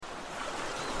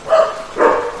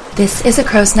This is a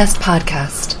Crow's Nest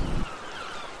podcast.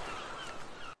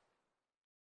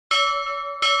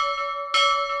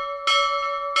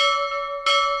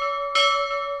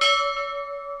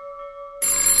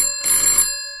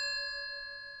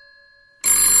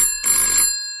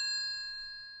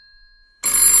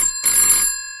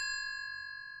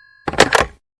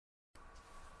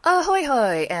 Ahoy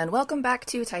hoy, and welcome back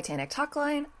to Titanic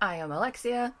Talkline. I am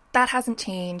Alexia. That hasn't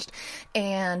changed.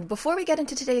 And before we get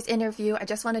into today's interview, I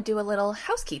just want to do a little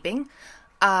housekeeping.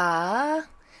 I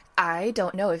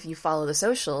don't know if you follow the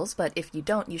socials, but if you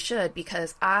don't, you should,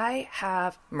 because I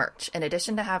have merch. In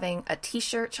addition to having a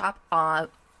t-shirt shop on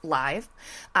live,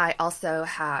 I also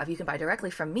have, you can buy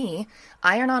directly from me,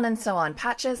 Iron On and Sew On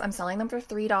patches. I'm selling them for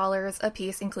 $3 a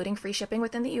piece, including free shipping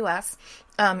within the US.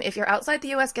 If you're outside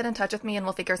the US, get in touch with me and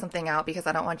we'll figure something out, because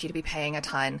I don't want you to be paying a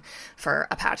ton for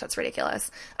a patch. That's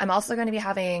ridiculous. I'm also going to be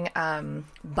having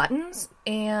buttons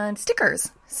and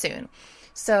stickers soon.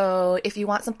 So if you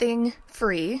want something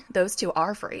free, those two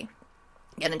are free.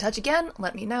 Get in touch again,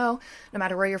 let me know. No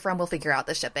matter where you're from, we'll figure out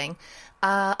the shipping.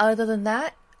 Other than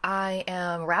that, I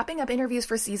am wrapping up interviews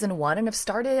for season 1 and have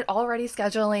started already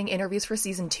scheduling interviews for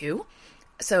season 2.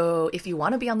 So if you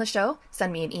want to be on the show,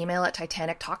 send me an email at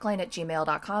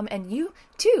titanictalkline@gmail.com, and you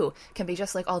too can be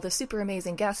just like all the super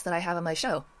amazing guests that I have on my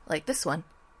show, like this one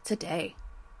today.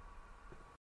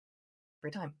 Every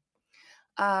time.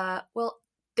 Well,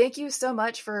 thank you so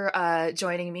much for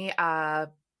joining me.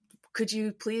 Could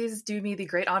you please do me the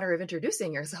great honor of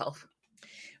introducing yourself?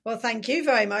 Well, thank you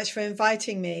very much for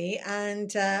inviting me.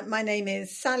 And my name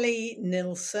is Sally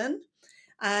Nilsson,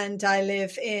 and I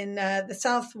live in the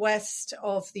southwest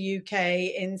of the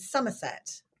UK in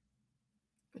Somerset.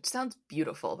 Which sounds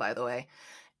beautiful, by the way.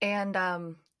 And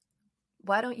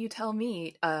why don't you tell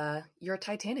me your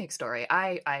Titanic story?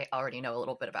 I already know a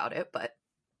little bit about it, but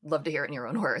love to hear it in your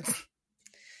own words.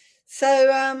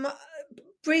 So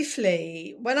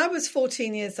briefly, when I was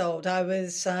 14 years old, I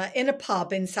was in a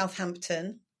pub in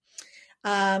Southampton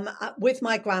with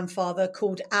my grandfather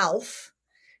called Alf,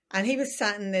 and he was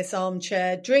sat in this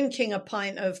armchair drinking a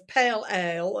pint of pale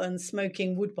ale and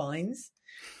smoking woodbines.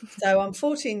 So I'm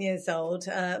 14 years old,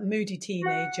 moody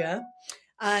teenager,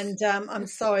 and I'm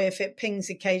sorry if it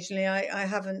pings occasionally. I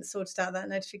haven't sorted out that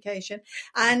notification.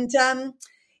 And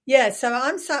so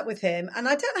I'm sat with him, and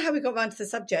I don't know how we got around to the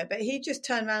subject, but he just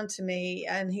turned around to me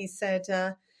and he said,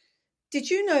 did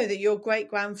you know that your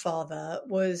great-grandfather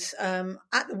was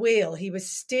at the wheel? He was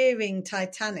steering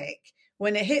Titanic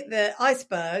when it hit the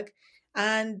iceberg.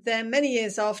 And then many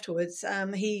years afterwards,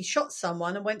 he shot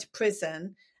someone and went to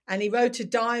prison. And he wrote a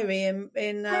diary in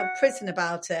prison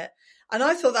about it. And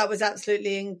I thought that was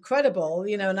absolutely incredible,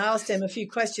 and I asked him a few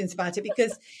questions about it,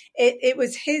 because it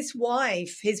was his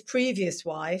wife, his previous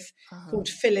wife, called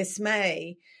Phyllis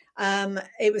May.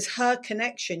 It was her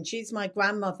connection. She's my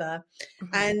grandmother.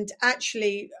 Mm-hmm. And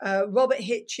actually, Robert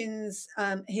Hitchens,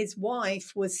 his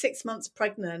wife, was 6 months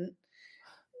pregnant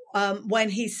when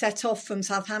he set off from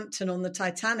Southampton on the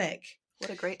Titanic.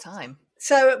 What a great time.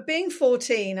 So being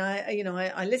 14,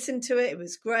 I listened to it. It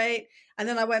was great. And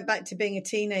then I went back to being a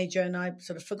teenager and I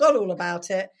sort of forgot all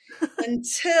about it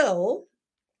until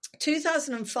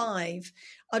 2005.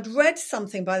 I'd read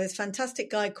something by this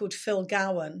fantastic guy called Phil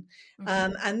Gowan.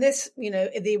 Mm-hmm. And this, we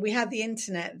had the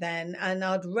internet then, and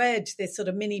I'd read this sort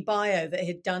of mini bio that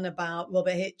he'd done about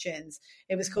Robert Hitchens.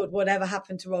 It was called Whatever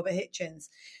Happened to Robert Hitchens.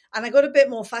 And I got a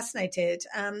bit more fascinated.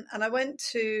 And I went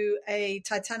to a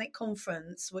Titanic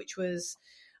conference, which was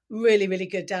really, really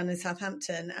good down in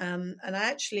Southampton. And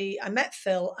I met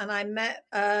Phil, and I met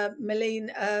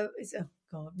Melina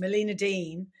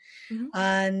Dean. Mm-hmm.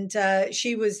 And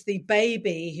she was the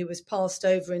baby who was passed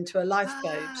over into a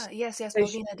lifeboat. Yes, so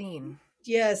Melina Dean.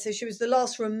 Yeah, so she was the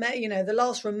last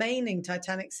remaining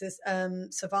Titanic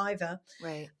survivor.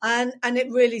 Right. And it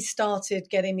really started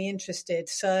getting me interested.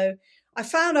 So I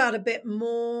found out a bit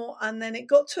more, and then it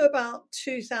got to about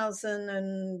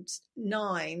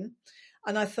 2009,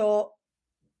 and I thought,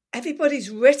 everybody's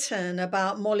written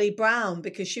about Molly Brown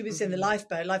because she was in the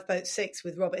lifeboat 6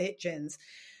 with Robert Hitchens.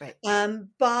 Right.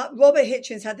 But Robert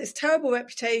Hitchens had this terrible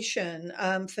reputation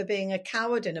for being a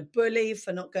coward and a bully,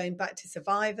 for not going back to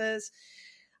survivors.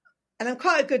 And I'm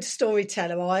quite a good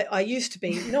storyteller. I used to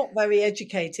be, not very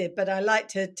educated, but I like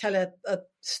to tell a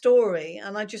story.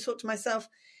 And I just thought to myself,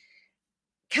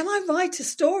 can I write a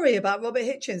story about Robert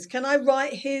Hitchens? Can I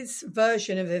write his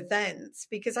version of events?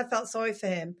 Because I felt sorry for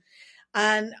him.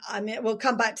 And I mean, we'll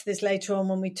come back to this later on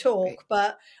when we talk, right.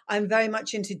 But I'm very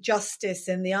much into justice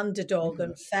and the underdog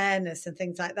and fairness and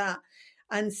things like that.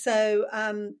 And so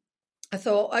I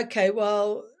thought, okay,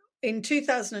 well, in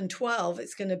 2012,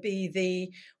 it's going to be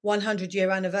the 100-year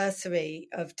anniversary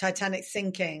of Titanic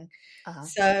sinking. Uh-huh.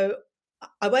 So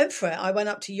I went for it. I went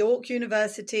up to York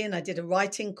University and I did a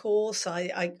writing course.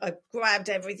 I grabbed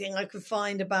everything I could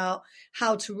find about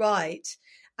how to write.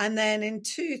 And then in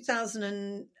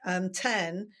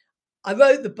 2010, I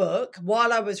wrote the book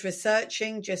while I was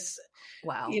researching.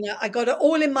 Wow. I got it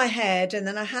all in my head, and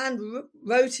then I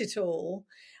wrote it all.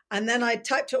 And then I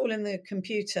typed it all in the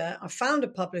computer. I found a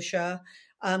publisher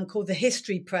called the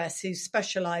History Press who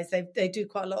specialize. They do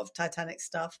quite a lot of Titanic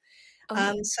stuff.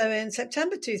 Oh, So in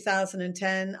September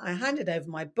 2010, I handed over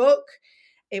my book.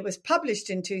 It was published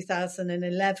in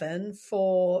 2011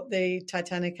 for the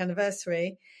Titanic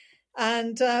anniversary.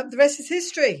 And the rest is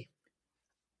history.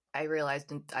 I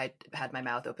realized I had my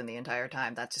mouth open the entire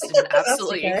time. That's just an That's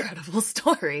absolutely okay. incredible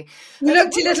story. You That's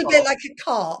looked a little wonderful. bit like a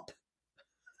carp.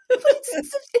 But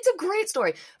it's a great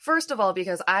story. First of all,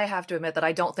 because I have to admit that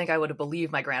I don't think I would have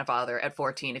believed my grandfather at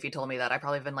 14 if he told me that. I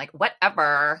probably have been like,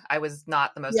 whatever. I was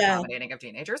not the most Yeah. accommodating of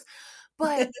teenagers.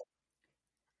 But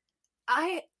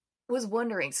I was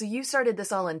wondering, so you started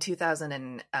this all in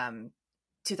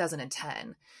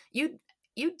 2010.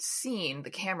 You'd seen the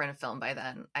Cameron film by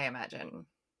then, I imagine.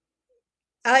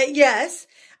 Yes.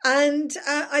 And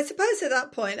I suppose at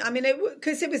that point, I mean,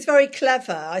 because it was very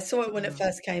clever. I saw it when it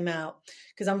first came out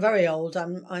because I'm very old.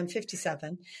 I'm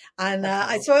 57. And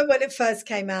I saw it when it first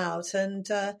came out. And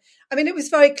I mean, it was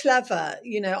very clever.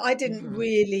 I didn't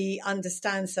really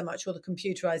understand so much all the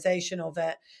computerization of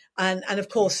it. And of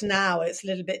course, now it's a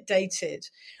little bit dated.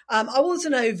 I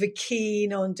wasn't over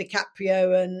keen on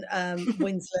DiCaprio and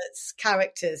Winslet's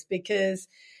characters because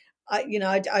I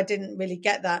didn't really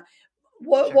get that.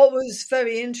 What was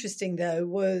very interesting, though,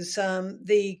 was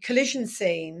the collision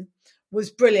scene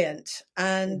was brilliant.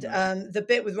 And the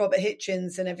bit with Robert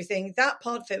Hitchens and everything, that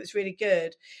part of it was really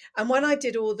good. And when I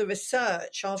did all the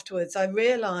research afterwards, I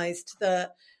realized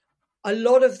that a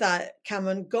lot of that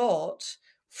Cameron got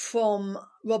from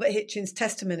Robert Hitchens'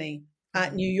 testimony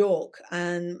at New York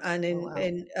and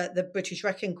in the British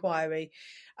Wreck Inquiry.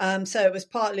 So it was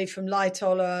partly from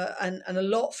Lightoller and a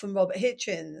lot from Robert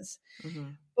Hitchens.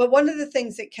 But one of the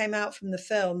things that came out from the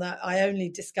film that I only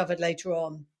discovered later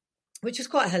on, which was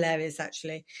quite hilarious,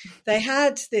 actually, they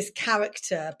had this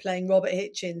character playing Robert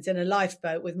Hitchens in a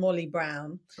lifeboat with Molly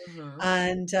Brown.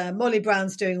 And Molly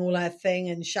Brown's doing all her thing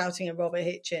and shouting at Robert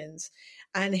Hitchens.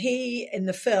 And he, in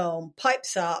the film,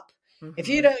 pipes up, if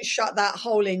you don't shut that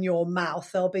hole in your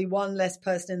mouth, there'll be one less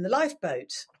person in the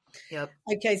lifeboat. Yep.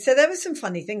 Okay, so there were some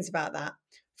funny things about that.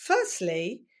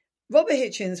 Firstly, Robert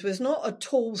Hitchens was not a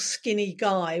tall, skinny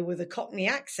guy with a Cockney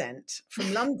accent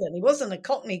from London. He wasn't a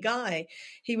Cockney guy.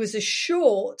 He was a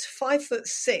short,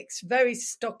 5'6", very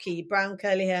stocky, brown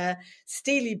curly hair,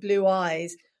 steely blue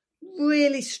eyes,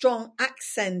 really strong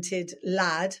accented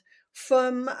lad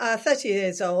from 30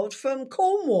 years old from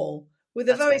Cornwall with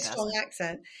a very strong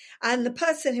accent. And the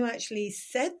person who actually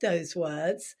said those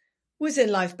words was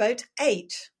in Lifeboat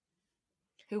 8.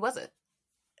 Who was it?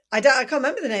 I can't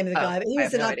remember the name of the guy, but he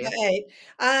was in Lifeboat 8.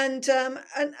 And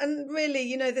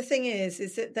really, the thing is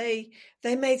that they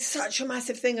made such a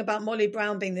massive thing about Molly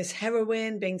Brown being this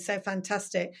heroine, being so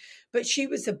fantastic, but she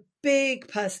was a big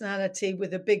personality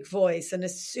with a big voice. And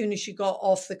as soon as she got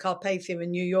off the Carpathia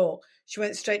in New York, she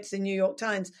went straight to the New York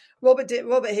Times. Robert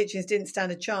Hitchens didn't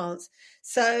stand a chance.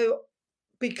 So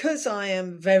because I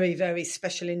am very, very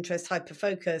special interest,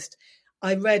 hyper-focused,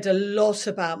 I read a lot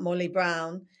about Molly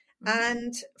Brown.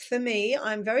 And for me,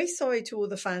 I'm very sorry to all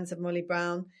the fans of Molly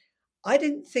Brown. I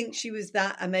didn't think she was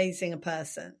that amazing a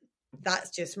person.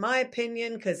 That's just my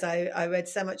opinion because I read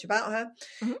so much about her.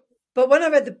 But when I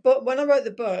wrote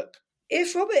the book,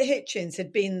 if Robert Hitchens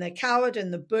had been the coward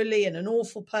and the bully and an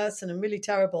awful person and really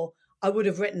terrible, I would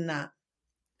have written that.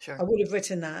 Sure. I would have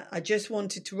written that. I just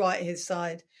wanted to write his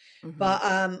side.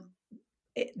 But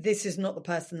this is not the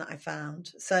person that I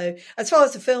found. So as far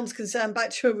as the film's concerned, back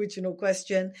to your original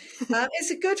question,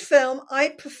 it's a good film. I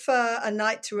prefer A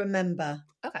Night to Remember.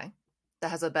 Okay.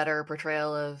 That has a better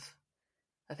portrayal of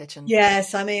Hitchens.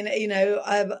 Yes. I mean,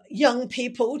 young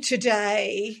people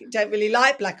today don't really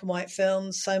like black and white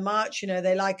films so much.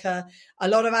 They like a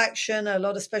lot of action, a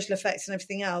lot of special effects and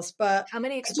everything else. But how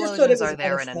many explosions are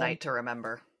there in A Night to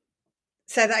Remember?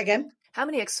 Say that again. How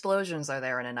many explosions are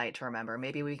there in A Night to Remember?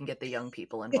 Maybe we can get the young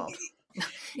people involved.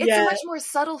 It's a much more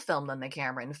subtle film than the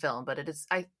Cameron film, but it is.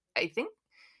 I think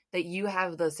that you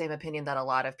have the same opinion that a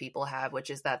lot of people have, which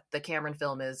is that the Cameron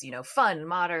film is, fun,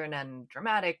 modern, and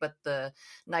dramatic, but the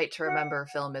Night to Remember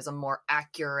film is a more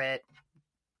accurate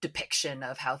depiction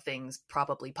of how things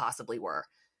probably possibly were.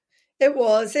 It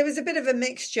was a bit of a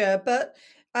mixture, but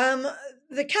Um,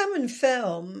 the Cameron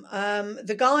film,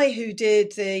 the guy who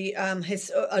did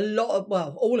a lot of,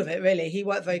 well, all of it really, he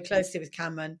worked very closely with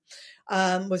Cameron,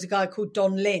 was a guy called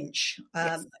Don Lynch,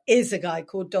 Yes. is a guy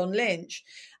called Don Lynch.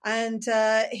 And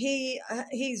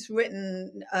he's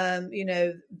written,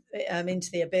 Into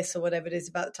the Abyss or whatever it is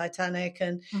about the Titanic,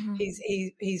 and Mm-hmm.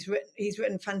 he's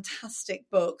written fantastic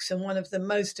books, and one of the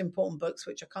most important books,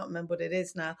 which I can't remember what it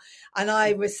is now. And I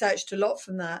researched a lot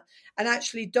from that. And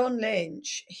actually, Don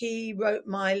Lynch, he wrote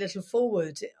my little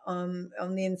foreword on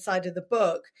the inside of the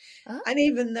book. Oh. And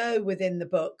even though within the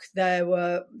book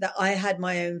that I had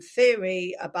my own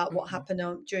theory about what Mm-hmm.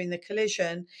 happened during the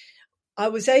collision, I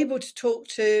was able to talk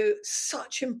to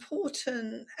such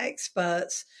important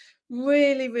experts,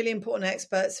 really, really important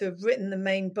experts who have written the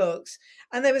main books,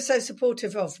 and they were so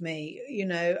supportive of me.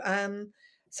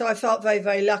 So I felt very,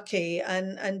 very lucky.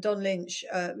 And Don Lynch,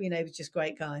 was just a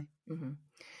great guy. Mm-hmm.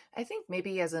 I think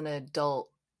maybe as an adult,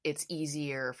 it's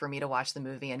easier for me to watch the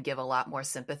movie and give a lot more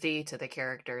sympathy to the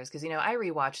characters because I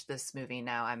rewatched this movie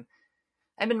now. I'm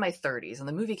in my 30s, and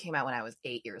the movie came out when I was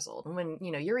 8 years old. And when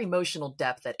your emotional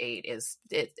depth at 8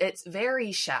 it's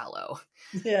very shallow.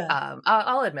 Yeah.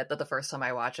 I'll admit that the first time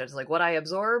I watched it, it's like what I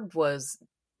absorbed was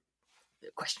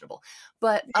questionable.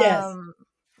 But Yes.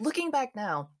 looking back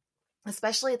now,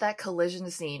 especially at that collision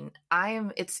scene,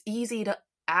 it's easy to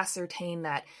ascertain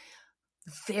that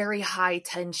very high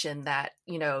tension that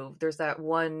there's that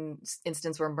one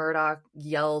instance where Murdoch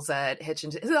yells at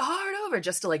Hitchens, "Is it hard over?"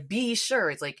 just to like be sure.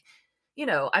 It's like,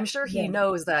 I'm sure he Yeah.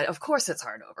 knows that of course it's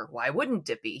hard over. Why wouldn't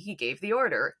it be? He gave the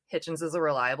order. Hitchens is a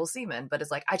reliable seaman, but it's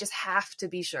like, I just have to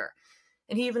be sure.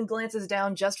 And he even glances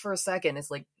down just for a second. It's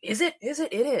like, is it?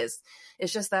 It is.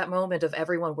 It's just that moment of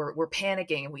everyone, we're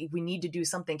panicking and we need to do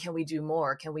something. Can we do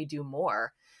more? Can we do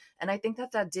more? And I think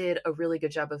that did a really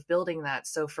good job of building that.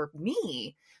 So for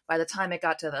me, by the time it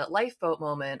got to the lifeboat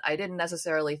moment, I didn't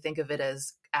necessarily think of it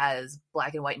as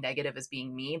black and white negative as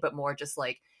being mean, but more just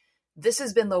like, this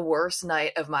has been the worst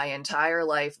night of my entire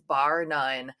life, bar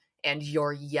none, and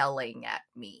you're yelling at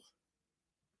me.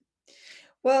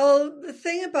 Well, the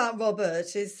thing about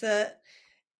Robert is that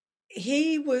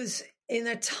he was in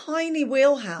a tiny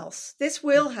wheelhouse. This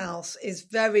wheelhouse is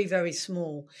very, very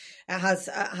small. It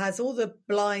has all the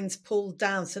blinds pulled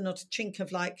down, so not a chink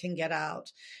of light can get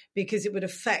out, because it would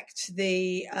affect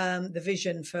the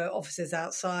vision for officers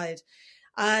outside.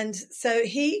 And so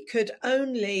he could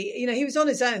only, he was on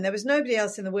his own. There was nobody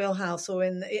else in the wheelhouse or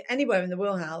anywhere in the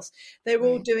wheelhouse. They were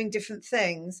all Right. doing different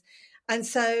things. And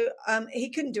so he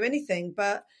couldn't do anything.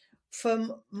 But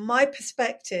from my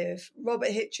perspective, Robert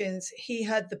Hitchens, he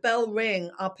heard the bell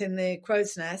ring up in the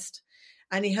crow's nest,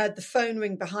 and he heard the phone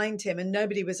ring behind him, and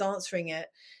nobody was answering it.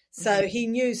 So he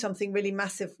knew something really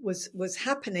massive was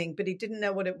happening, but he didn't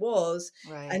know what it was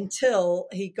Right. until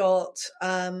he got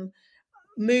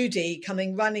Moody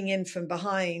coming running in from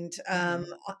behind,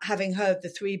 having heard the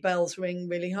three bells ring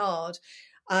really hard.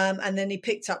 And then he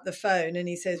picked up the phone and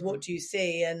he says, "What do you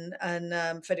see?" And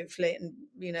Frederick Fleet and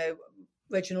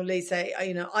Reginald Lee say,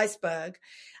 "Iceberg."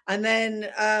 And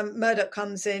then Murdoch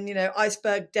comes in,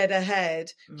 "Iceberg dead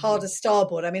ahead, hard as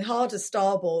starboard." I mean, hard as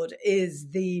starboard is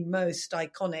the most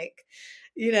iconic.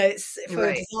 It's for a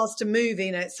Right. disaster movie.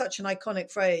 It's such an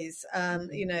iconic phrase.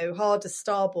 Hard as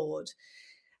starboard.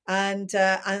 And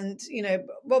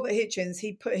Robert Hitchens,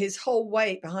 he put his whole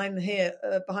weight behind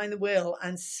the wheel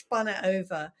and spun it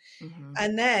over.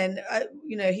 And then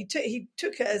he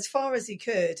took it as far as he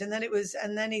could, and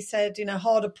then he said,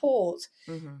 "Harder port."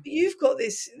 But you've got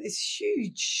this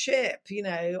huge ship,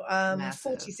 Massive.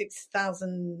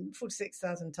 46,000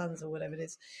 tons or whatever it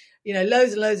is,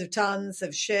 loads and loads of tons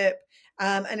of ship,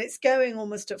 and it's going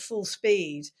almost at full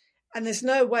speed, and there's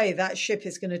no way that ship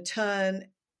is going to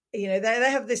turn. They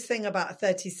have this thing about a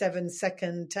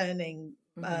 37-second turning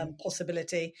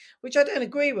possibility, which I don't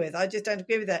agree with. I just don't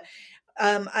agree with that.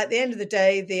 At the end of the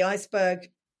day, the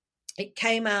iceberg, it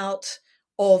came out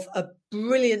of a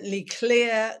brilliantly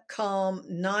clear, calm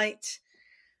night.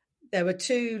 There were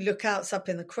two lookouts up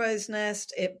in the crow's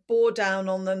nest. It bore down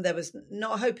on them. There was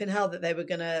not a hope in hell that they were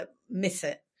going to miss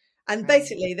it. And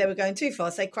basically, they were going too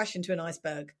fast. They crashed into an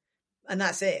iceberg. And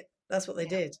that's it. That's what they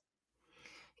did.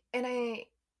 And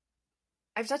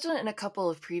I've touched on it in a couple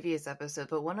of previous episodes,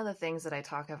 but one of the things that I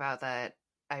talk about that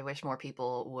I wish more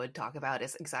people would talk about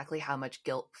is exactly how much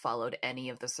guilt followed any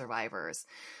of the survivors,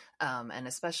 and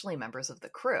especially members of the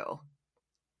crew.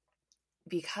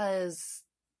 Because,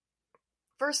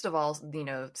 first of all,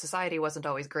 society wasn't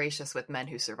always gracious with men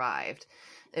who survived.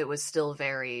 It was still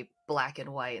very black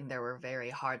and white, and there were very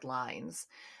hard lines.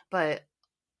 But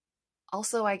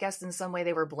Also, I guess in some way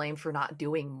they were blamed for not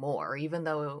doing more, even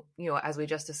though, as we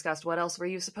just discussed, what else were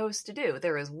you supposed to do?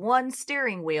 There is one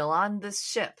steering wheel on this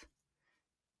ship,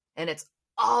 and it's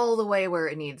all the way where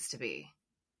it needs to be.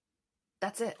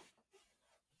 That's it.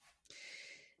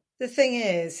 The thing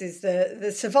is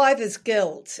the survivor's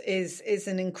guilt is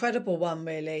an incredible one,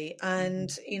 really.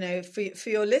 And, for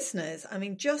your listeners, I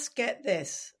mean, just get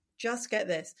this.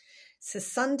 It's a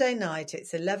Sunday night.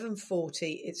 It's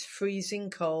 11:40. It's freezing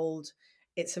cold.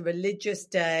 It's a religious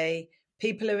day.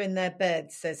 People are in their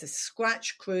beds. There's a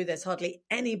scratch crew. There's hardly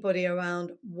anybody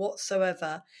around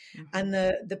whatsoever. Mm-hmm. And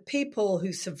the people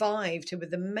who survived, who were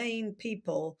the main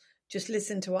people, just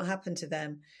listen to what happened to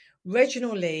them.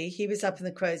 Reginald Lee, he was up in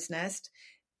the crow's nest.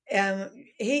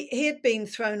 He had been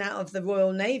thrown out of the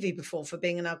Royal Navy before for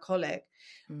being an alcoholic.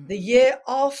 Mm. The year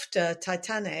after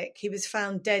Titanic, he was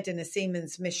found dead in a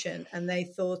seaman's mission, and they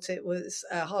thought it was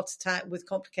a heart attack with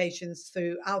complications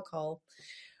through alcohol.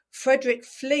 Frederick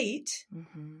Fleet,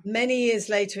 many years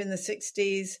later in the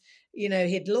 60s,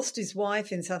 he'd lost his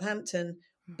wife in Southampton.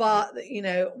 But,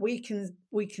 we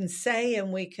can say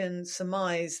and we can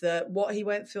surmise that what he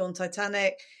went through on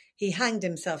Titanic, he hanged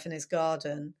himself in his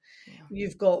garden. Yeah.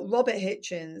 You've got Robert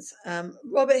Hitchens.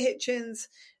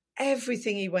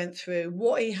 Everything he went through,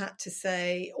 what he had to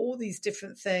say, all these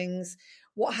different things,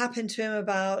 what happened to him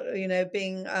about,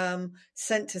 being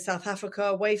sent to South Africa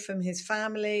away from his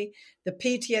family, the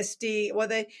PTSD. Well,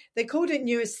 they called it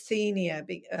neurasthenia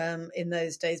in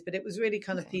those days, but it was really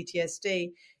kind of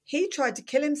PTSD. He tried to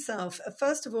kill himself.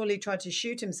 First of all, he tried to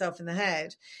shoot himself in the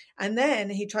head, and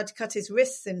then he tried to cut his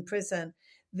wrists in prison.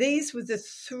 These were the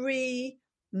three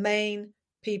main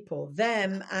people,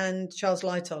 them and Charles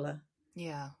Lightoller.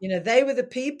 Yeah. They were the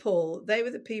people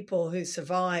who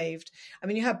survived. I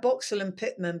mean, you had Boxall and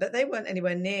Pittman, but they weren't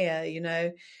anywhere near,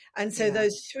 And so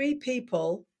those three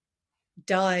people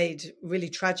died really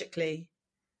tragically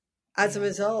as a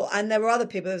result. And there were other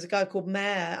people. There was a guy called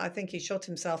Mayer. I think he shot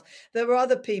himself. There were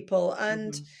other people,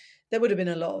 and there would have been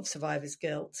a lot of survivor's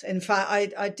guilt. In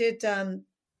fact, I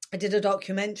did a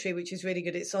documentary, which is really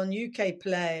good. It's on UK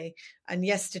Play and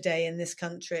Yesterday in this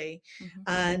country.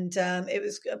 And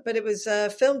it was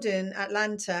filmed in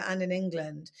Atlanta and in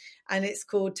England. And it's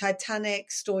called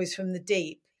Titanic Stories from the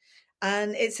Deep.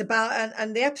 And it's about,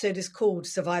 and the episode is called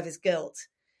Survivor's Guilt.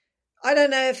 I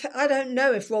don't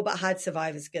know if Robert had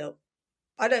survivor's guilt.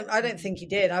 I don't think he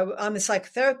did. I'm a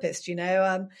psychotherapist,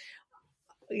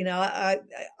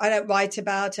 I don't write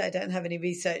about it. I don't have any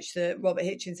research that Robert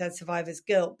Hitchens had survivor's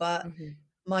guilt, but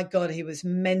my God, he was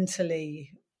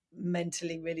mentally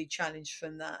really challenged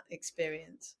from that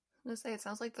experience. I was gonna say, it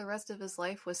sounds like the rest of his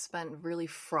life was spent really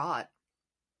fraught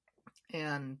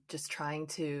and just trying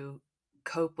to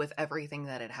cope with everything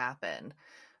that had happened,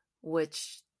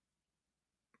 which,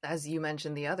 as you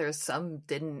mentioned, the others, some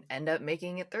didn't end up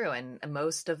making it through, and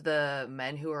most of the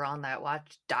men who were on that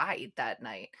watch died that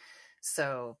night.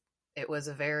 So it was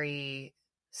a very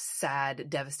sad,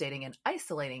 devastating, and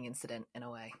isolating incident in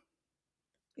a way.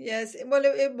 Yes, well,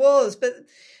 it was. But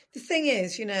the thing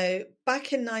is,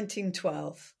 back in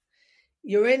 1912,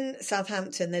 you're in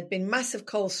Southampton. There'd been massive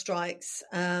coal strikes,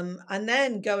 and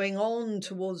then going on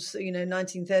towards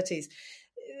 1930s.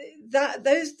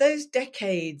 Those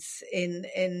decades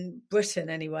in Britain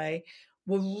anyway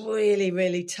were really,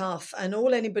 really tough, and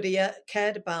all anybody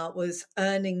cared about was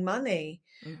earning money.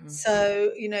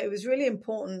 So it was really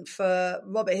important for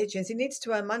Robert Hitchens. He needed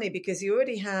to earn money because he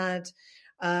already had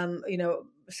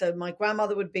so my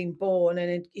grandmother would have been born,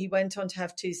 and he went on to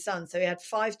have two sons, so he had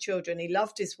 5 children. He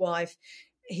loved his wife.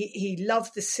 He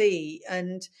loved the sea,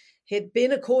 and he had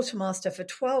been a quartermaster for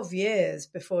 12 years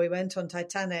before he went on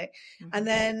Titanic. And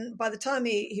then by the time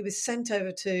he was sent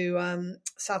over to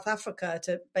South Africa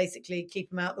to basically keep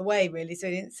him out of the way, really, so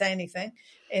he didn't say anything,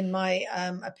 in my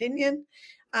opinion.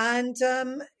 And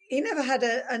he never had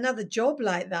another job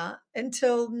like that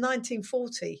until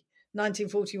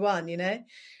 1941,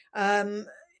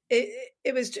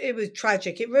 It was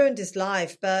tragic. It ruined his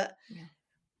life, but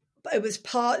it was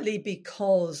partly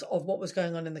because of what was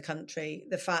going on in the country.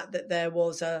 The fact that there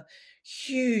was a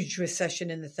huge recession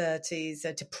in the 30s,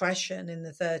 a depression in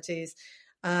the 30s,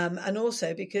 and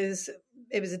also because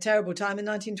it was a terrible time in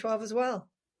 1912 as well.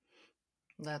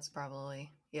 That's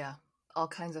probably, all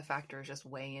kinds of factors just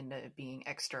weigh into it being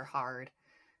extra hard.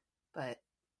 But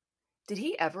did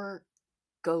he ever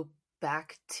go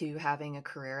back to having a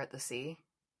career at the sea?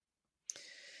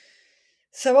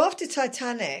 So after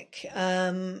Titanic,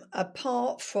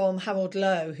 apart from Harold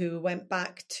Lowe, who went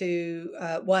back to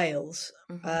Wales,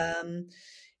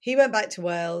 he went back to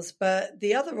Wales, but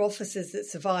the other officers that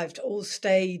survived all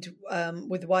stayed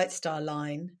with the White Star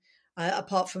Line.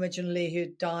 apart from Reginald Lee, who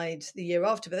died the year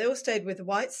after. But they all stayed with the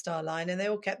White Star Line, and they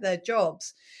all kept their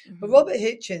jobs. But Robert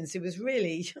Hitchens, who was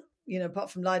really,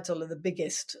 apart from Lytle, the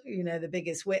biggest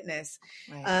witness,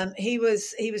 Right. he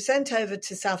was sent over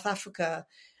to South Africa.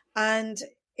 And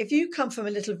if you come from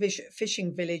a little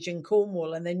fishing village in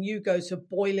Cornwall and then you go to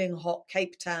boiling hot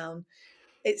Cape Town,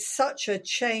 it's such a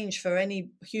change for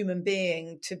any human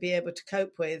being to be able to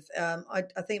cope with. I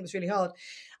think it was really hard.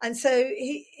 And so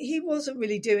he wasn't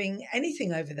really doing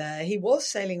anything over there. He was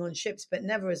sailing on ships, but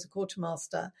never as a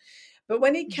quartermaster. But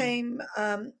when he came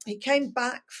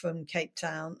back from Cape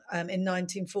Town in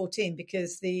 1914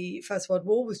 because the First World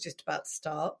War was just about to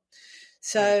start.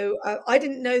 So I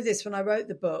didn't know this when I wrote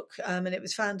the book, and it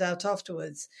was found out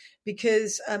afterwards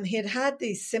because he had had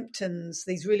these symptoms,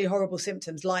 these really horrible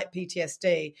symptoms like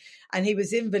PTSD, and he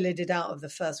was invalided out of the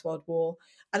First World War.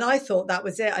 And I thought that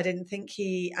was it. I didn't think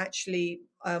he actually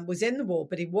was in the war,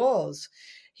 but he was.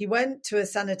 He went to a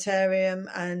sanitarium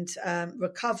and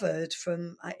recovered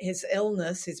from his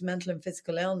illness, his mental and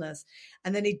physical illness.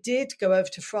 And then he did go over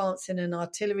to France in an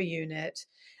artillery unit.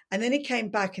 And then he came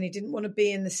back and he didn't want to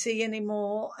be in the sea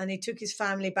anymore. And he took his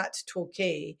family back to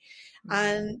Torquay.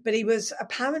 But he was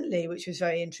apparently, which was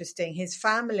very interesting, his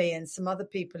family and some other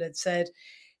people had said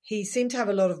he seemed to have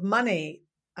a lot of money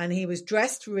and he was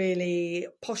dressed really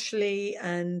poshly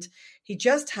and he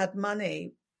just had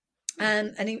money.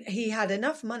 And he had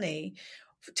enough money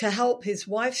to help his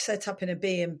wife set up in a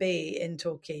B&B in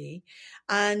Torquay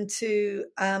and to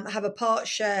have a part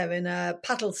share in a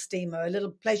paddle steamer, a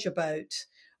little pleasure boat.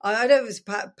 I don't know if it was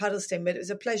a paddle steamer, but it was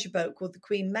a pleasure boat called the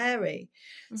Queen Mary.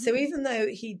 So even though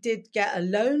he did get a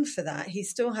loan for that, he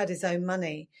still had his own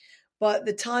money. But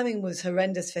the timing was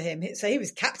horrendous for him. So he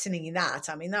was captaining that.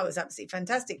 I mean, that was absolutely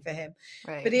fantastic for him.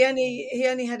 Right. But he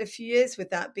only had a few years with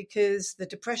that because the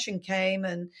Depression came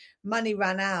and money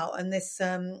ran out. And this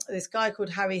guy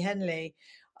called Harry Henley,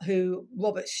 who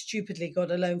Robert stupidly got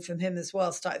a loan from him as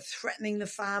well, started threatening the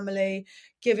family,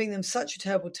 giving them such a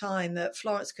terrible time that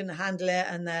Florence couldn't handle it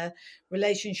and their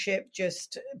relationship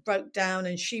just broke down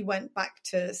and she went back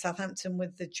to Southampton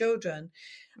with the children.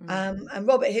 And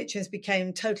Robert Hitchens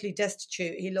became totally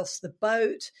destitute. He lost the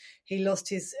boat. He lost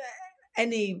his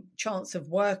any chance of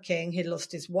working. He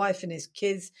lost his wife and his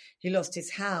kids. He lost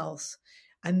his house.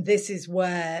 And this is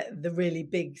where the really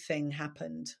big thing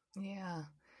happened. Yeah.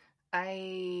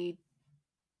 I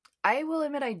will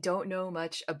admit I don't know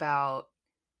much about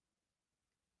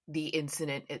the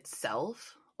incident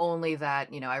itself, only that,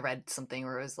 I read something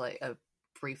where it was like a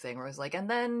brief thing where it was like, and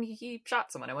then he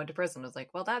shot someone and went to prison. I was like,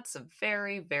 well, that's a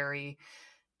very, very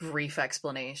brief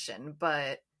explanation,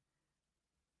 but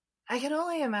I can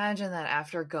only imagine that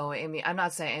after going, I mean, I'm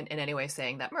not saying in any way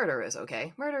saying that murder is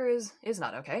okay. Murder is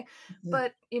not okay.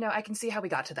 But, I can see how we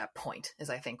got to that point is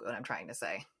I think what I'm trying to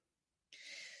say.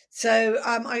 So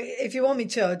if you want me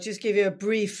to, I'll just give you a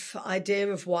brief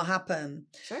idea of what happened.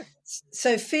 Sure.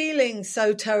 So feeling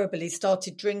so terrible, he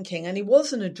started drinking, and he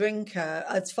wasn't a drinker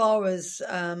as far as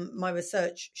my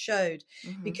research showed,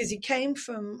 because he came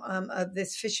from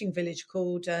this fishing village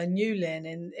called Newlyn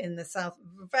in the south,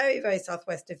 very, very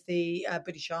southwest of the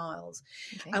British Isles.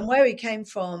 Okay. And where he came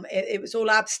from, it was all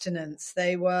abstinence.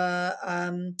 They were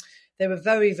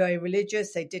very, very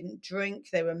religious. They didn't drink.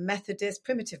 They were Methodist,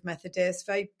 primitive Methodist,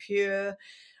 very pure.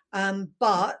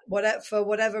 But for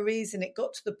whatever reason, it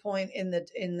got to the point in the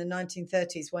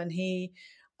 1930s when he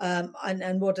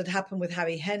and what had happened with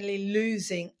Harry Henley,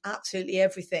 losing absolutely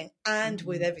everything, and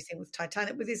with everything with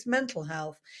Titanic, with his mental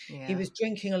health. Yeah. He was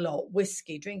drinking a lot of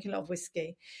whiskey,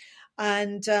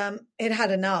 and it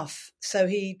had enough. So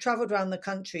he travelled around the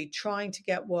country trying to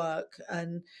get work.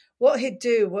 And what he'd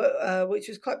do, which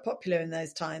was quite popular in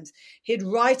those times, he'd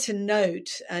write a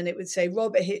note and it would say,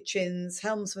 Robert Hitchens,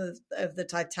 helmsman of the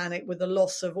Titanic, with the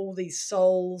loss of all these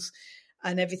souls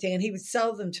and everything. And he would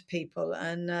sell them to people.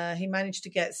 And he managed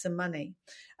to get some money,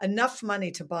 enough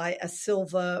money to buy a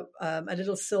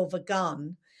little silver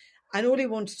gun. And all he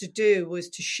wanted to do was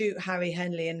to shoot Harry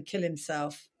Henley and kill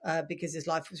himself because his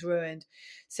life was ruined.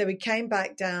 So he came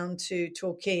back down to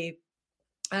Torquay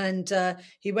and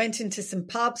he went into some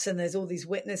pubs, and there's all these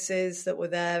witnesses that were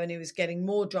there, and he was getting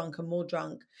more drunk and more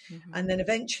drunk. And then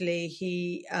eventually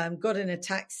he got in a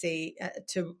taxi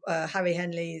to Harry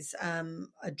Henley's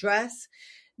address,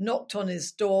 knocked on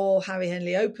his door. Harry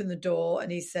Henley opened the door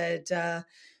and he said,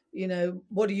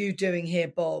 what are you doing here,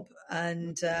 Bob?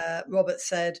 And Robert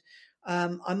said,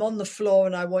 I'm on the floor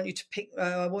and I want you to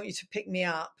pick me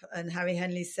up. And Harry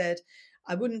Henley said,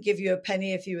 I wouldn't give you a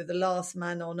penny if you were the last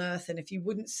man on earth, and if you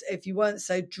weren't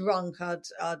so drunk,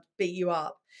 I'd beat you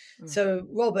up. So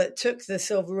Robert took the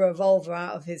silver revolver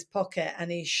out of his pocket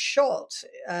and he shot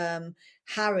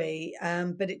Harry,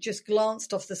 but it just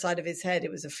glanced off the side of his head.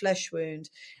 It was a flesh wound.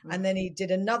 And then he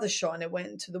did another shot and it went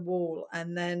into the wall.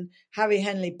 And then Harry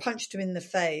Henley punched him in the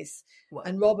face. Wow.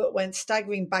 And Robert went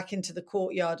staggering back into the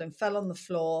courtyard and fell on the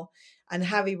floor. And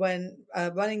Harry went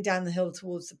running down the hill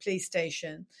towards the police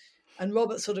station. And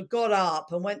Robert sort of got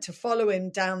up and went to follow him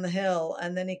down the hill.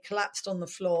 And then he collapsed on the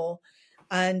floor.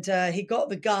 And he got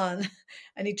the gun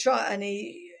and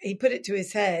he put it to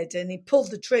his head and he pulled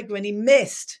the trigger and he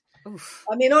missed. Oof.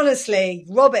 I mean, honestly,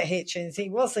 Robert Hitchens, he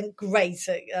wasn't great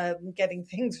at getting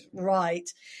things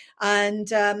right. And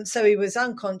so he was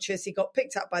unconscious. He got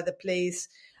picked up by the police.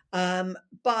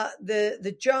 But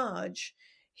the judge,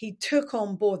 he took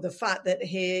on board the fact that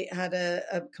he had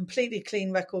a completely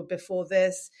clean record before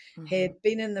this. He had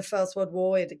been in the First World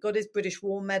War. He had got his British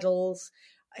War medals.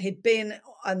 He'd been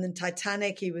on the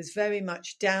Titanic. He was very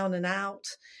much down and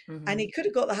out. And he could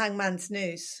have got the hangman's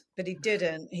noose, but he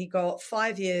didn't. He got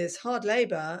 5 years hard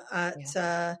labor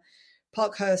at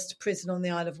Parkhurst prison on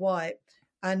the Isle of Wight.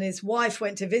 And his wife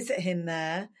went to visit him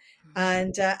there.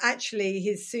 And actually,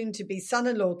 his soon-to-be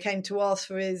son-in-law came to ask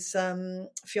for his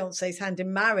fiance's hand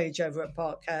in marriage over at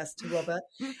Parkhurst to Robert.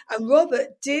 And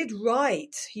Robert did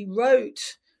write. He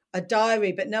wrote a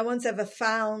diary, but no one's ever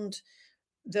found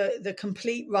the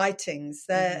complete writings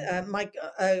there.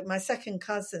 My second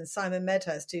cousin Simon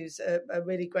Medhurst, who's a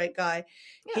really great guy,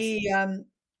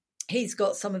 he's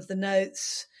got some of the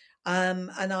notes, and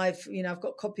I've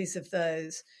got copies of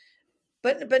those,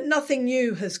 but nothing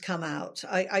new has come out.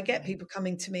 I get people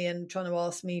coming to me and trying to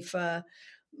ask me for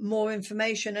more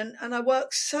information, and I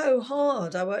worked so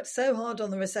hard on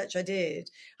the research I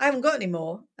did. I haven't got any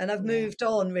more, and I've moved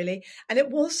on really. And it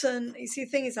wasn't, you see,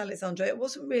 the thing is, Alexandra, it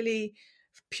wasn't really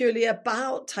purely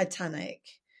about Titanic.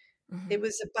 It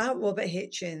was about Robert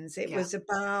Hitchens. It was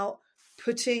about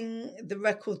putting the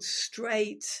record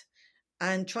straight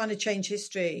and trying to change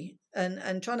history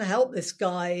and trying to help this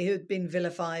guy who had been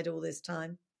vilified all this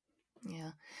time.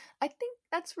 Yeah. I think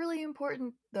that's really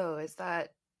important, though, is that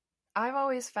I've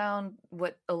always found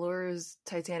what allures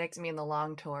Titanic to me in the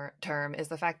long term is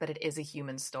the fact that it is a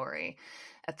human story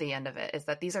at the end of it, is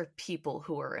that these are people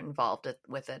who are involved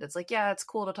with it. It's like, yeah, it's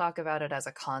cool to talk about it as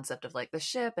a concept of like the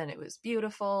ship and it was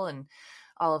beautiful and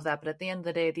all of that. But at the end of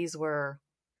the day, these were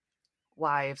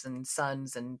wives and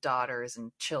sons and daughters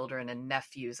and children and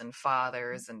nephews and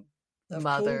fathers and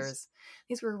mothers.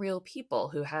 These were real people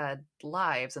who had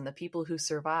lives, and the people who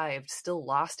survived still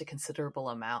lost a considerable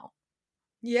amount.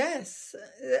 Yes,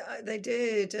 they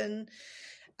did. And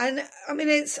I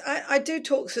mean, I do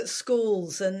talks at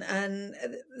schools, and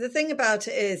the thing about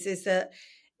it is that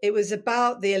it was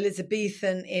about the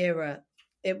Elizabethan era.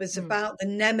 It was about the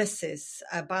nemesis,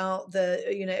 about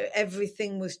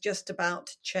everything was just about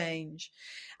to change.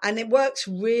 And it works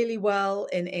really well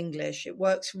in English. It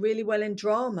works really well in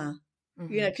drama.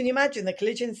 Can you imagine the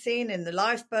collision scene in the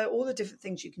lifeboat, all the different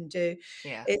things you can do?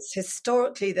 Yeah. It's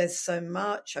historically, there's so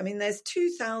much. I mean, there's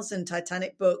 2,000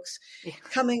 Titanic books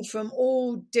coming from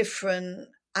all different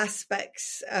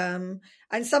aspects. And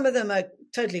some of them are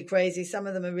totally crazy. Some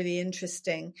of them are really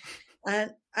interesting.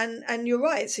 And you're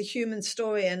right, it's a human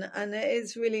story. And it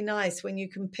is really nice when you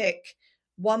can pick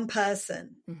one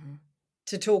person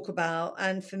to talk about.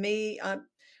 And for me,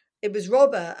 it was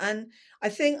Robert. And I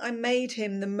think I made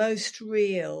him the most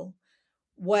real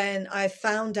when I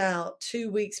found out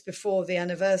 2 weeks before the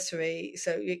anniversary,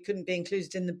 so it couldn't be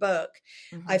included in the book.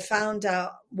 I found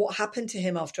out what happened to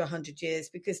him after 100 years,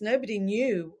 because nobody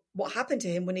knew what happened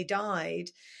to him when he died.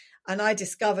 And I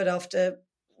discovered, after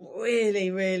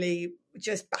really, really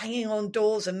just banging on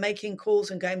doors and making calls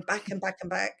and going back and back and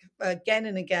back again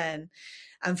and again,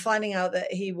 and finding out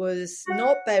that he was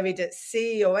not buried at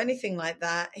sea or anything like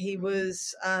that. He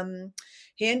was,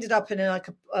 he ended up in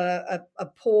a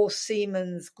poor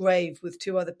seaman's grave with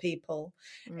two other people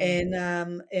in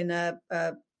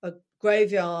a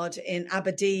graveyard in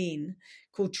Aberdeen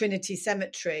called Trinity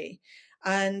Cemetery.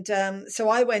 And so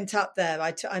I went up there.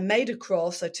 I made a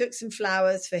cross. I took some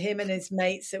flowers for him and his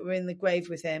mates that were in the grave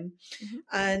with him.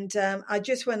 And I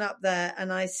just went up there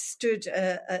and I stood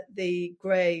at the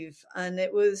grave, and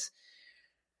it was,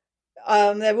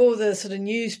 there were all the sort of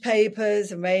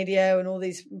newspapers and radio and all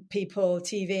these people,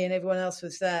 TV, and everyone else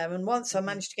was there. And once I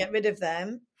managed to get rid of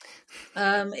them,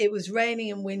 it was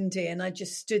raining and windy, and I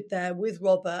just stood there with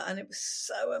Robert, and it was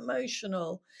so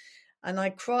emotional. And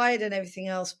I cried and everything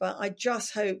else, but I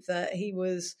just hope that he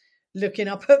was looking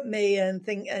up at me and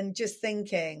just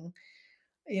thinking,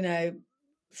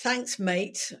 thanks,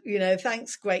 mate.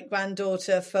 Thanks, great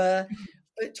granddaughter, for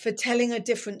telling a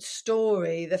different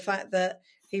story. The fact that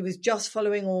he was just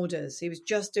following orders, he was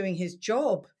just doing his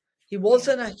job. He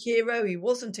wasn't a hero. He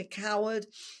wasn't a coward.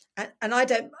 And I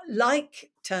don't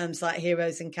like terms like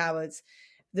heroes and cowards.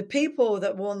 The people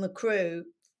that were on the crew,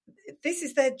 this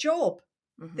is their job.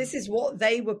 Mm-hmm. This is what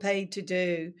they were paid to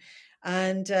do.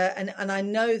 And I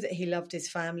know that he loved his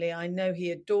family. I know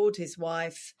he adored his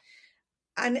wife.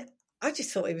 And I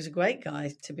just thought he was a great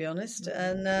guy, to be honest.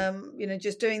 Mm-hmm. And,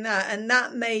 just doing that. And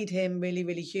that made him really,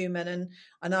 really human.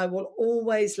 And I will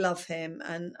always love him.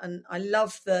 And I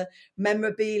love the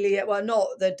memorabilia. Well, not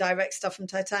the direct stuff from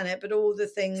Titanic, but all the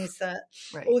things that,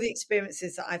 all the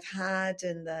experiences that I've had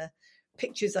and the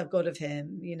pictures I've got of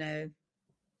him,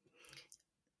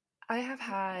 I have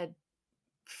had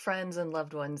friends and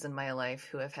loved ones in my life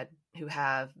who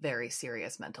have very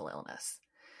serious mental illness.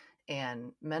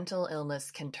 And mental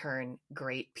illness can turn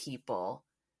great people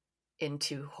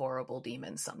into horrible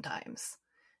demons sometimes.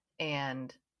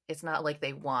 And it's not like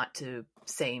they want to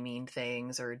say mean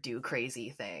things or do crazy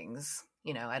things.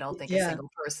 I don't think a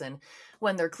single person,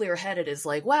 when they're clear-headed, is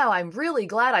like, wow, I'm really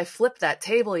glad I flipped that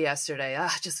table yesterday.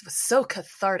 It just was so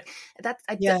cathartic. That's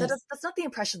not the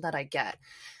impression that I get.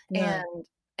 No. And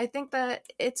I think that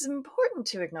it's important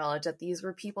to acknowledge that these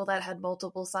were people that had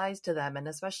multiple sides to them. And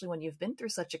especially when you've been through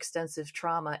such extensive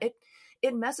trauma,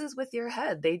 it messes with your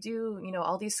head. They do,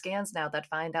 all these scans now that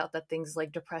find out that things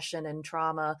like depression and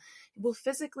trauma will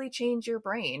physically change your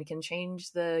brain, can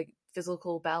change the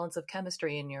physical balance of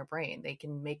chemistry in your brain. They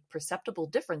can make perceptible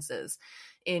differences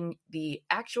in the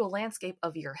actual landscape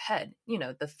of your head,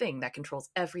 the thing that controls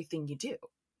everything you do.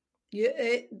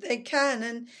 Yeah, they can.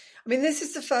 And I mean, this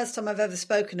is the first time I've ever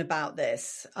spoken about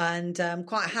this, and I'm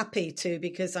quite happy to,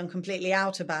 because I'm completely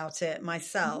out about it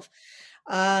myself.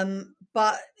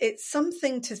 But it's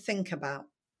something to think about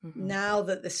now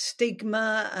that the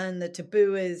stigma and the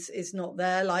taboo is not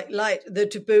there, like the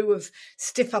taboo of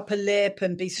stiff upper lip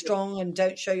and be strong and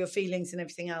don't show your feelings and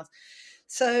everything else.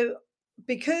 So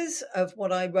because of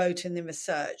what I wrote in the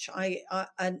research, I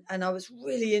was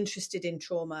really interested in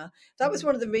trauma. That was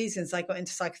one of the reasons I got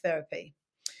into psychotherapy.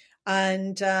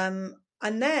 And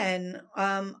then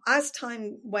as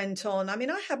time went on, I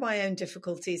mean, I had my own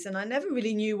difficulties and I never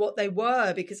really knew what they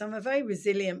were, because I'm a very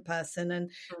resilient person and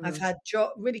I've had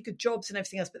really good jobs and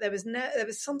everything else. But there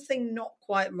was something not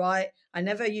quite right. I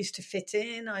never used to fit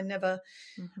in. I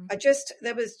just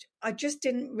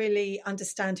didn't really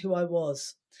understand who I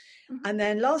was. And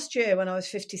then last year, when I was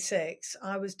 56,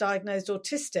 I was diagnosed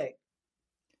autistic,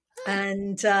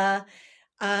 and then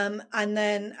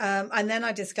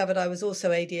I discovered I was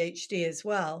also ADHD as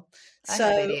well. I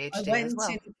have ADHD as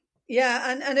well.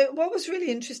 What was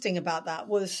really interesting about that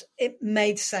was it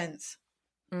made sense.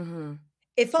 Mm-hmm.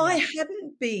 If I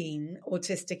hadn't been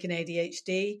autistic and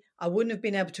ADHD, I wouldn't have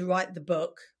been able to write the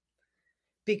book,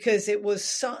 because it was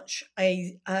such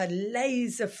a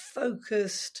laser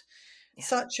focused.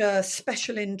 Such a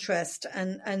special interest,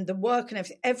 and the work and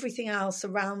everything else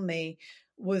around me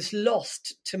was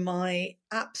lost to my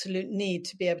absolute need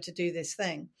to be able to do this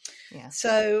thing. Yeah.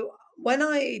 So when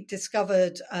I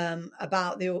discovered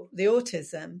about the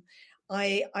autism,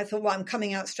 I thought, well, I'm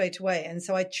coming out straight away. And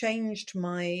so I changed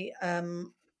my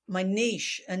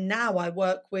niche, and now I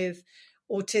work with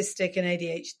autistic and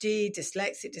ADHD,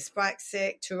 dyslexic,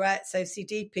 dyspraxic, Tourette's,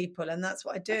 OCD people, and that's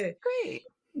what I do. That's great.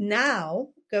 Now,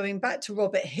 going back to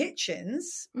Robert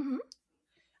Hitchens,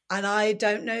 and I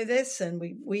don't know this, and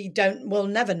we'll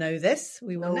never know this.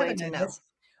 We will never know this.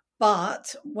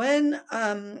 But when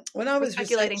I was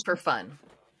speculating for fun.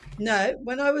 No,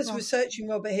 when I was researching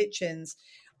Robert Hitchens,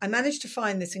 I managed to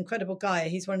find this incredible guy.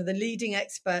 He's one of the leading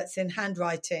experts in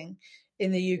handwriting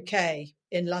in the UK,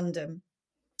 in London.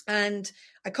 And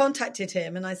I contacted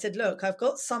him and I said, look, I've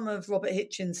got some of Robert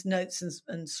Hitchens' notes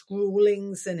and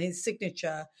scrawlings and his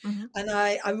signature. And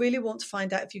I really want to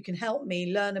find out if you can help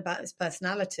me learn about his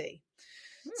personality.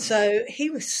 So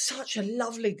he was such a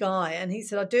lovely guy. And he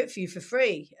said, I'll do it for you for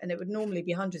free. And it would normally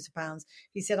be hundreds of pounds.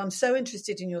 He said, I'm so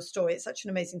interested in your story. It's such an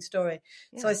amazing story.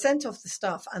 Yeah. So I sent off the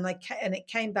stuff and it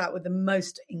came back with the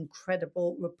most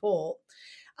incredible report.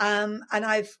 And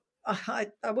I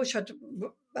wish I'd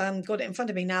got it in front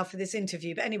of me now for this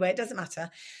interview, but anyway, it doesn't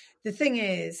matter. The thing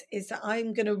is that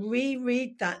I'm going to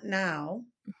reread that now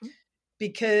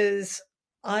because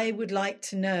I would like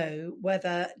to know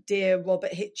whether dear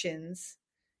Robert Hitchens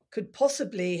could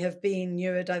possibly have been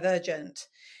neurodivergent,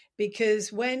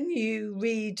 because when you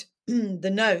read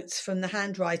the notes from the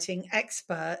handwriting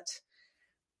expert,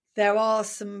 there are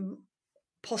some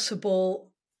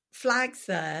possible flags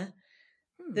there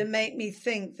that make me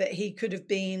think that he could have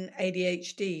been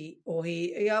ADHD, or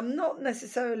I'm not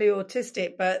necessarily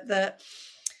autistic, but that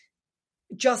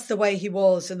just the way he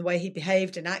was and the way he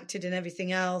behaved and acted and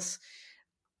everything else,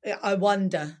 I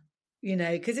wonder,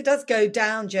 because it does go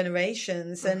down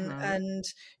generations, and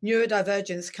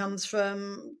neurodivergence comes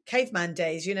from caveman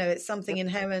days. It's something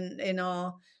inherent in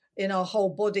our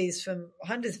whole bodies from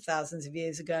hundreds of thousands of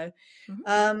years ago.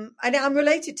 And I'm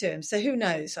related to him, so who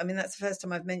knows? I mean, that's the first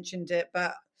time I've mentioned it,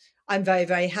 but I'm very,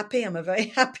 very happy. I'm a very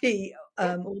happy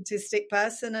autistic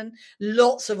person, and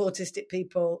lots of autistic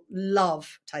people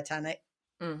love Titanic.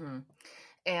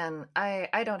 And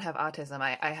I don't have autism.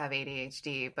 I have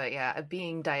ADHD, but yeah,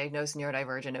 being diagnosed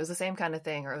neurodivergent, it was the same kind of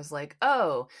thing where it was like,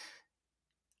 oh,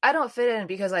 I don't fit in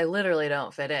because I literally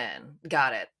don't fit in.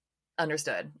 Got it.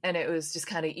 Understood. And it was just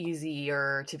kind of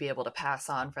easier to be able to pass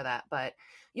on for that. But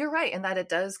you're right in that it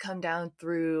does come down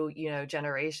through,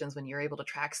 generations when you're able to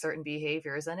track certain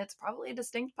behaviors, and it's probably a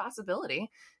distinct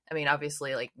possibility. I mean,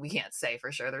 obviously, like, we can't say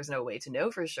for sure. There's no way to know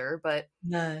for sure, but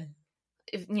no.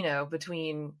 If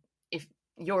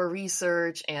your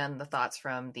research and the thoughts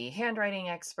from the handwriting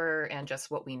expert and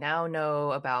just what we now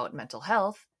know about mental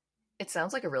health, it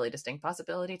sounds like a really distinct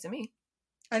possibility to me.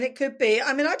 And it could be.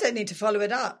 I mean, I don't need to follow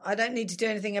it up. I don't need to do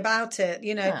anything about it,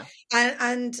 Yeah.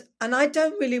 And I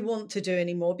don't really want to do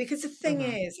anymore, because the thing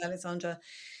is, Alexandra,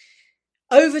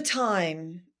 over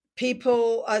time,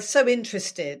 people are so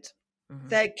interested.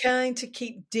 They're going to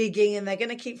keep digging, and they're going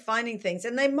to keep finding things,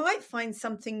 and they might find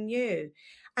something new.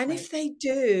 And if they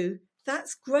do,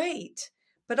 that's great.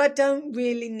 But I don't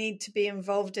really need to be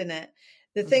involved in it.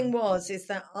 The thing is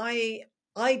that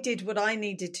I did what I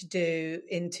needed to do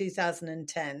in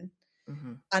 2010,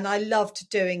 and I loved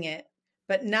doing it.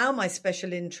 But now my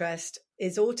special interest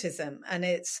is autism, and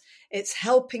it's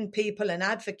helping people and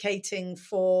advocating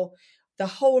for the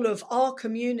whole of our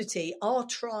community, our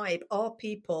tribe, our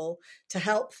people, to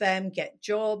help them get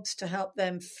jobs, to help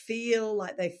them feel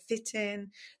like they fit in,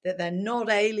 that they're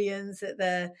not aliens, that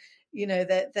they're,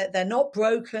 that they're not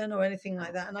broken or anything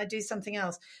like that. And I do something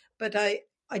else. But I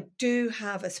do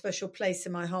have a special place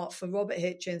in my heart for Robert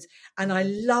Hitchens, and I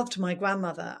loved my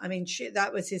grandmother. I mean,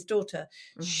 that was his daughter.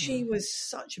 She was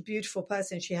such a beautiful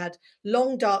person. She had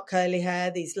long, dark, curly hair,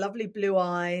 these lovely blue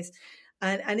eyes.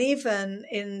 And even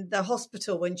in the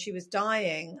hospital when she was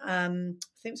dying, I think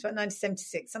it was about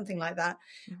 1976, something like that.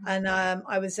 And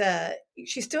I was there.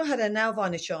 She still had her nail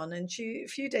varnish on, and a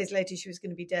few days later, she was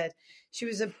going to be dead. She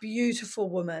was a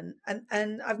beautiful woman.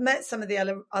 And I've met some of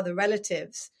the other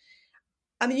relatives.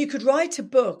 I mean, you could write a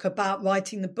book about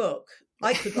writing the book.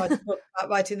 I could write a book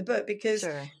about writing the book, because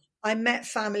I met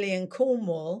family in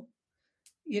Cornwall,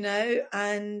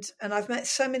 and I've met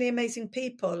so many amazing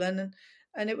people,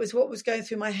 and it was what was going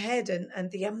through my head,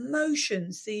 and the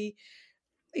emotions,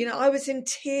 I was in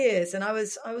tears, and I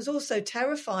was also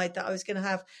terrified that I was going to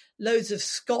have loads of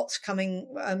Scots coming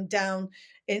down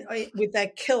with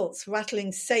their kilts,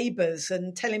 rattling sabres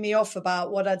and telling me off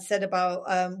about what I'd said about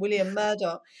William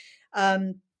Murdoch.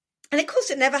 And of course,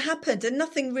 it never happened, and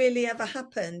nothing really ever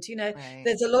happened.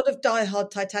 There's a lot of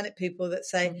diehard Titanic people that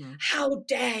say, how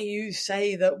dare you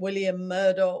say that William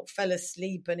Murdoch fell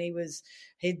asleep and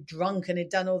he'd drunk and he'd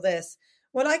done all this.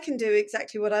 Well, I can do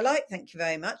exactly what I like, thank you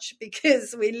very much,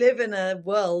 because we live in a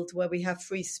world where we have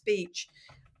free speech.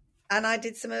 And I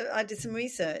did some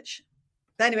research.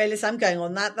 But anyway, listen, I'm going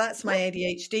on that. That's my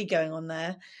ADHD going on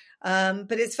there.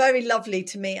 But it's very lovely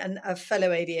to meet a fellow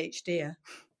ADHDer.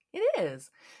 It is.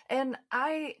 And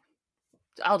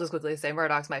I'll just quickly say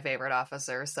Murdoch's my favorite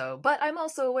officer, but I'm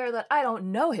also aware that I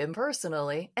don't know him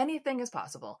personally. Anything is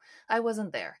possible. I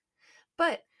wasn't there.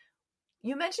 But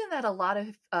you mentioned that a lot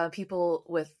of people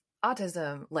with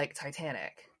autism like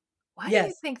Titanic. Why do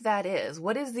you think that is?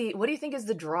 What do you think is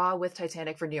the draw with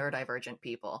Titanic for neurodivergent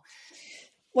people?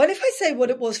 Well, if I say what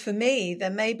it was for me,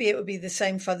 then maybe it would be the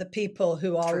same for the people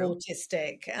who are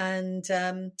autistic.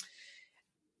 And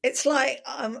it's like,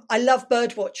 I love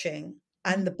bird watching,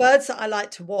 and the birds that I like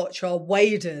to watch are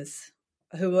waders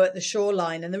who are at the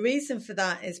shoreline. And the reason for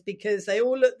that is because they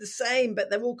all look the same, but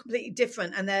they're all completely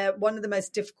different. And they're one of the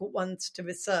most difficult ones to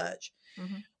research.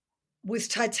 With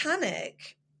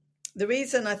Titanic, the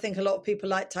reason I think a lot of people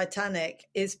like Titanic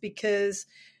is because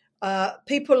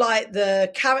people like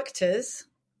the characters.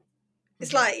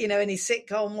 It's like, any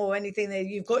sitcom or anything, that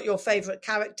you've got your favorite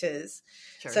characters.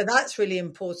 Sure. So that's really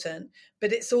important.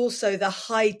 But it's also the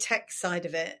high tech side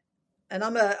of it. And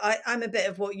I'm a bit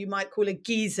of what you might call a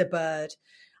geezer bird.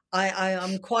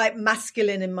 I'm quite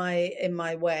masculine in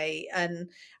my way, and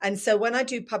so when I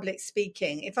do public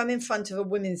speaking, if I'm in front of a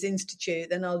women's institute,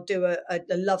 then I'll do a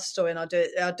love story, and I'll do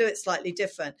it slightly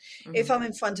different. If I'm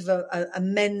in front of a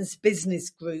men's business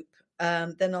group,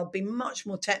 then I'll be much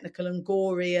more technical and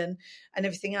gory and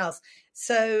everything else.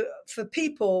 So for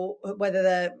people, whether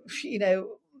they're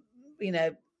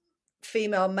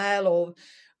female, male,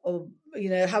 or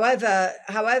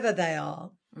however they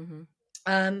are.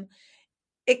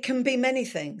 It can be many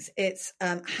things. It's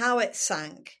how it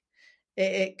sank.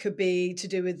 It could be to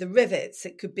do with the rivets.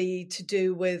 It could be to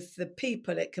do with the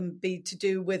people. It can be to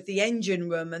do with the engine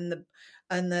room and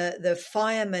the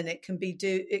firemen. It can be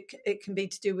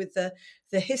to do with the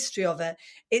history of it.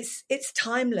 It's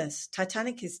timeless.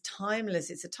 Titanic is timeless.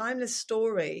 It's a timeless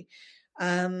story.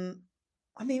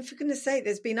 I mean, for goodness sake,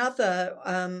 there's been other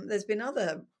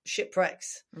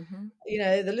shipwrecks.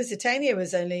 The Lusitania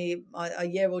was only a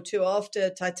year or two after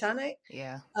Titanic.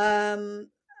 Yeah.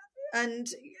 And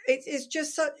it's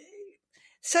just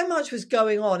so much was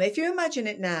going on. If you imagine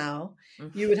it now,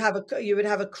 you would have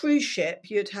a cruise ship.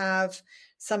 You'd have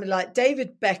somebody like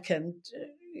David Beckham,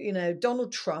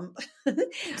 Donald Trump.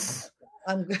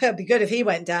 It'd be good if he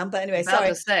went down, but anyway, sorry.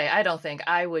 To say, I don't think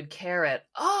I would care at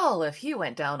all if he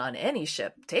went down on any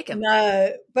ship. Take him.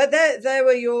 No, but there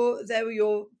were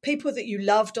your people that you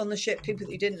loved on the ship, people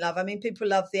that you didn't love. I mean, people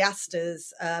love the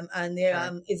Astors and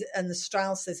the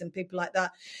Strausses and people like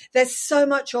that. There's so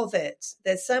much of it.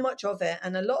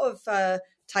 And a lot of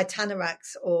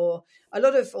Titanoraks or a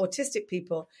lot of autistic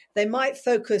people, they might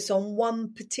focus on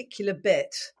one particular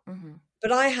bit.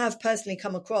 But I have personally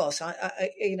come across,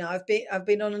 I've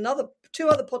been on two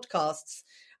other podcasts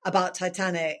about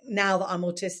Titanic now that I'm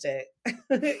autistic.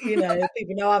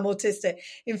 People know I'm autistic.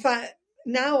 In fact,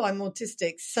 now I'm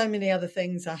autistic, so many other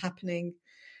things are happening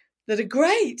that are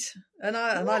great. And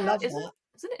I love that.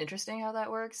 Isn't it interesting how that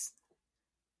works?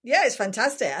 Yeah, it's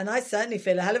fantastic. And I certainly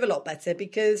feel a hell of a lot better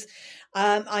because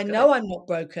I know I'm not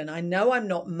broken. I know I'm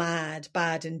not mad,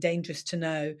 bad, and dangerous to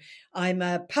know. I'm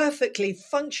a perfectly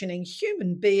functioning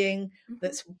human being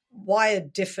that's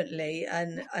wired differently.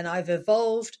 And I've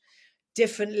evolved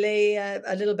differently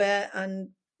a little bit, and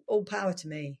all power to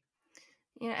me.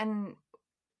 Yeah, and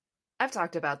I've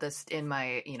talked about this in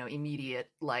my, immediate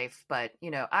life, but,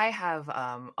 I have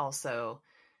also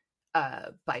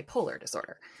bipolar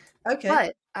disorder. Okay.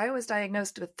 But I was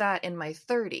diagnosed with that in my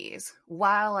 30s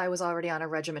while I was already on a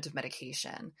regimen of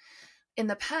medication. In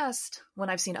the past,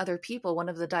 when I've seen other people, one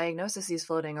of the diagnoses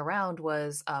floating around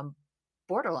was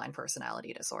borderline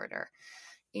personality disorder.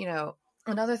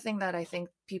 Another thing that I think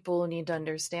people need to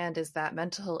understand is that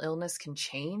mental illness can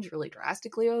change really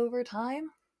drastically over time.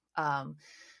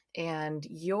 And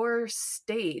your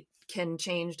state can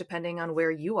change depending on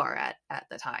where you are at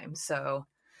the time. So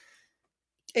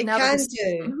it can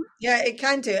do. Yeah, it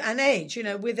can do. And age,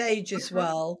 with age as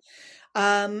well.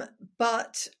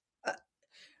 But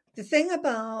the thing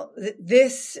about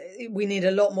this, we need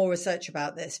a lot more research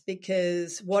about this,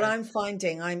 because what I'm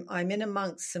finding, I'm in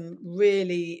amongst some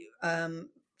really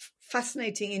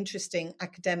fascinating, interesting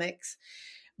academics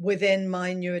within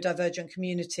my neurodivergent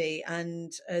community.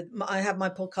 And I have my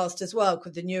podcast as well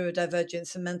called the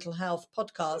Neurodivergence and Mental Health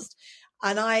Podcast.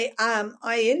 And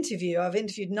I've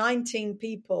interviewed 19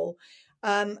 people.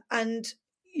 And,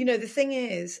 the thing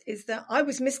is that I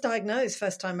was misdiagnosed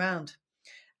first time round.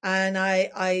 And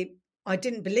I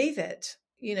didn't believe it.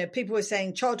 People were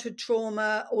saying childhood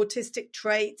trauma, autistic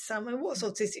traits. I mean, what's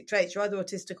autistic traits? You're either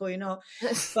autistic or you're not.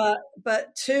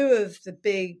 But two of the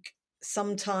big,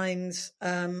 sometimes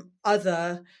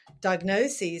other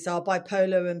diagnoses are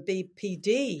bipolar and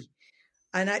BPD.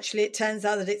 And actually it turns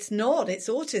out that it's not, it's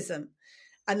autism.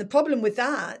 And the problem with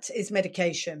that is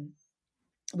medication.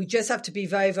 We just have to be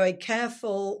very, very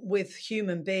careful with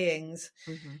human beings,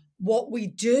 what we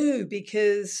do,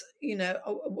 because,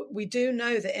 we do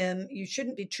know that you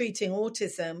shouldn't be treating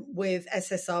autism with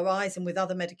SSRIs and with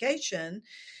other medication,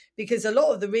 because a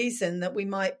lot of the reason that we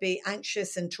might be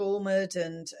anxious and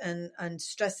traumatized and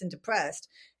stressed and depressed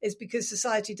is because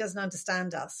society doesn't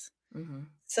understand us.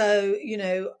 So,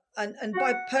 and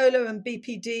bipolar and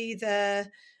BPD, they're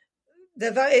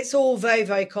very, it's all very,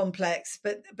 very complex,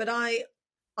 but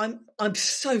I'm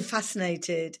so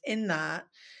fascinated in that,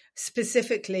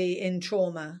 specifically in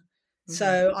trauma.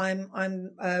 So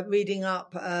I'm reading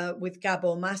up with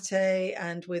Gabor Mate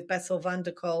and with Bessel van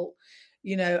der Kolk,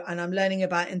 and I'm learning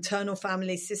about internal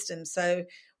family systems. So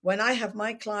when I have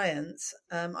my clients,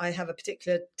 I have a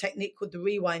particular technique called the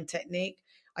rewind technique.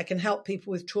 I can help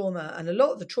people with trauma, and a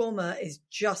lot of the trauma is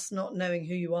just not knowing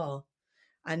who you are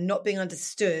and not being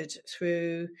understood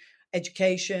through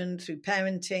education, through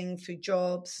parenting, through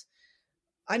jobs.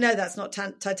 I know that's not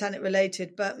Titanic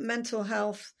related, but mental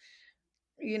health,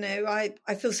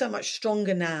 I feel so much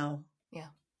stronger now. Yeah.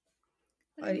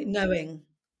 Knowing.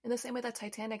 In the same way that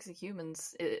Titanic's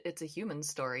it's a human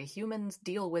story. Humans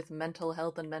deal with mental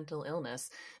health and mental illness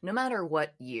no matter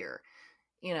what year.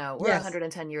 We're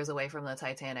 110 years away from the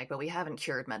Titanic, but we haven't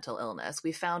cured mental illness.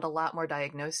 We found a lot more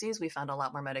diagnoses. We found a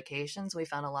lot more medications. We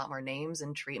found a lot more names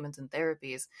and treatments and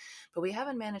therapies, but we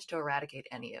haven't managed to eradicate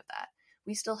any of that.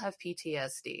 We still have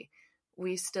PTSD.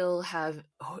 We still have,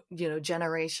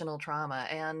 generational trauma.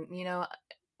 And,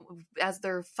 as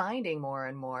they're finding more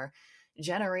and more,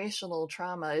 generational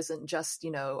trauma isn't just,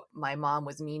 my mom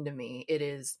was mean to me. It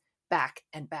is back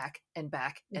and back and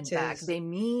back and back. They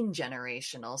mean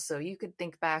generational. So you could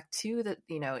think back to that,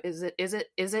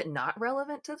 is it not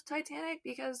relevant to the Titanic?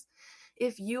 Because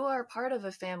if you are part of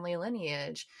a family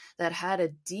lineage that had a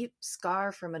deep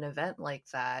scar from an event like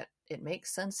that, it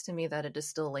makes sense to me that it is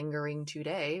still lingering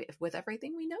today with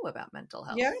everything we know about mental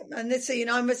health. Yeah, and this,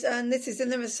 and this is in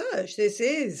the research. This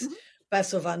is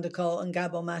Bessel van der Kolk and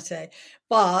Gabor Mate.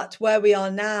 But where we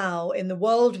are now, in the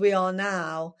world we are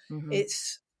now,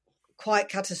 it's quite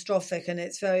catastrophic, and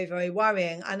it's very, very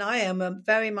worrying. And I am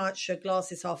very much a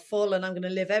glass is half full, and I'm going to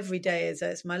live every day as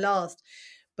it's my last.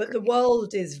 But the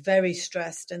world is very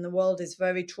stressed, and the world is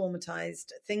very traumatized.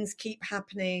 Things keep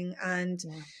happening, and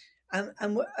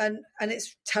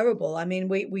it's terrible. I mean,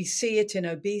 we see it in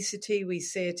obesity, we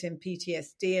see it in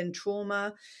PTSD and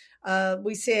trauma,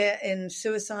 we see it in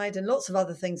suicide and lots of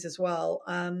other things as well.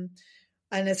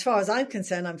 And as far as I'm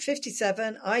concerned, I'm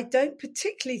 57. I don't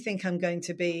particularly think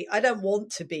I don't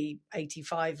want to be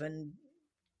 85 and,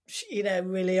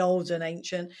 really old and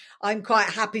ancient. I'm quite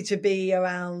happy to be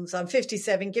around, I'm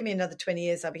 57. Give me another 20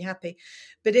 years, I'll be happy.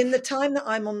 But in the time that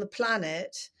I'm on the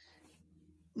planet,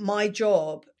 my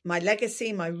job, my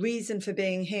legacy, my reason for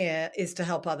being here is to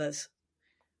help others.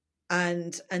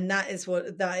 And that is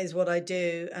what I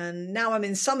do. And now I'm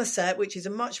in Somerset, which is a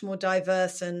much more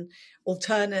diverse and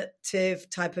alternative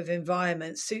type of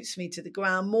environment. Suits me to the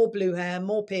ground. More blue hair,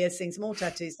 more piercings, more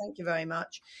tattoos. Thank you very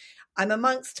much. I'm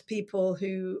amongst people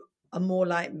who are more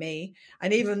like me.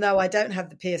 And even though I don't have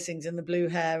the piercings and the blue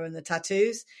hair and the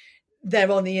tattoos,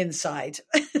 they're on the inside.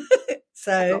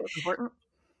 So important.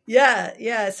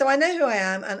 Yeah. So I know who I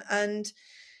am, and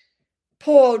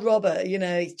poor old Robert, he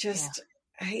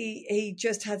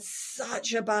just had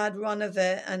such a bad run of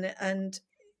it, and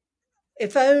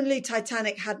if only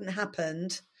Titanic hadn't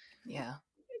happened. Yeah.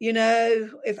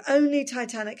 If only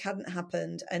Titanic hadn't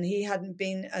happened and he hadn't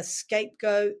been a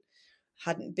scapegoat,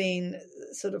 hadn't been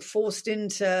sort of forced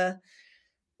into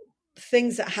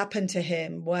things that happened to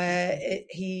him where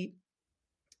it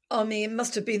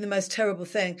must have been the most terrible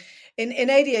thing. In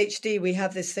ADHD, we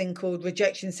have this thing called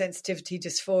rejection sensitivity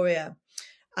dysphoria.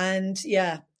 And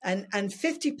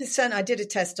 50%, I did a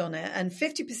test on it, and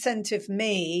 50% of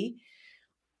me,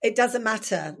 it doesn't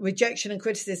matter. Rejection and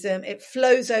criticism, it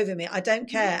flows over me. I don't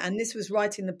care. And this was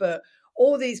right in the book.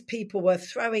 All these people were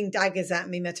throwing daggers at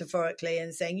me metaphorically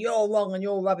and saying, you're wrong and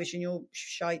you're rubbish and you're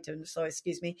shite, and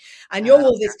excuse me, and you're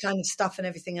all this kind of stuff and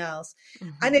everything else.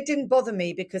 And it didn't bother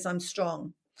me because I'm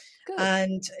strong. Good.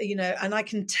 And, and I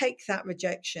can take that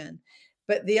rejection.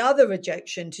 But the other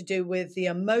rejection to do with the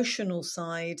emotional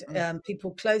side,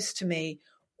 people close to me,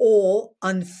 or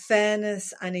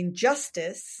unfairness and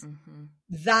injustice,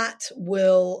 that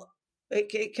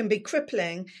it can be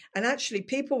crippling. And actually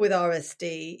people with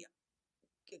RSD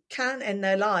can end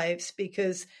their lives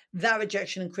because that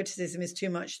rejection and criticism is too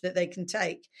much that they can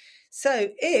take. So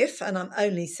if, and I'm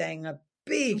only saying a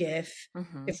big if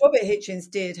Robert Hitchens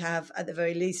did have at the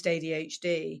very least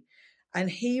ADHD, and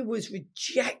he was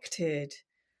rejected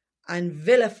and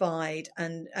vilified,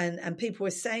 and people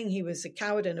were saying he was a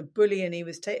coward and a bully, and he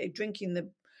was drinking the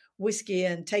whiskey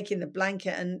and taking the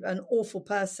blanket, and an awful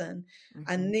person,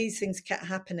 and these things kept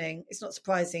happening, it's not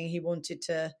surprising he wanted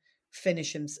to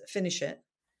finish it.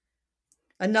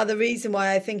 Another reason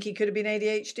why I think he could have been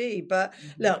ADHD. But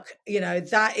look,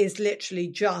 that is literally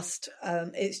just,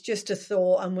 it's just a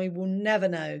thought, and we will never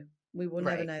know. We will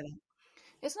never know that.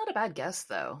 It's not a bad guess,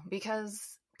 though,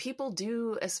 because people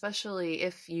do, especially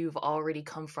if you've already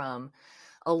come from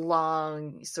a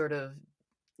long sort of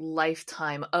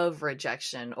lifetime of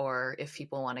rejection, or if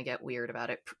people want to get weird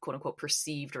about it, quote unquote,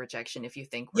 perceived rejection, if you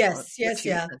think yes,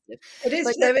 yeah, it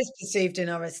is. There is perceived in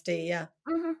RSD, yeah.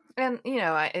 And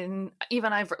and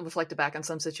even I've reflected back on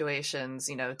some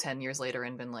situations 10 years later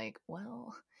and been like,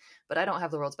 well, but I don't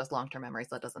have the world's best long-term memory,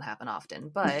 so that doesn't happen often.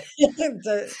 But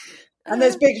and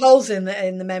there's big holes in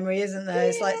the memory, isn't there?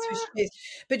 It's like,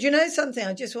 but something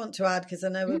I just want to add, because I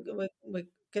know we're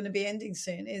going to be ending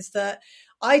soon, is that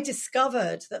I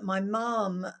discovered that my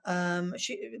mum,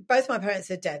 both my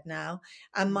parents are dead now,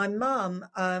 and my mum,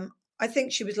 I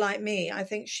think she was like me. I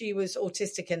think she was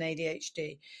autistic and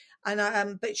ADHD,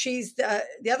 and but she's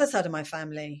the other side of my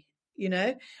family,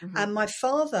 Mm-hmm. And my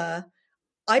father,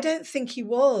 I don't think he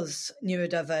was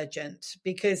neurodivergent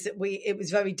because it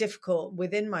was very difficult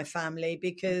within my family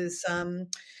because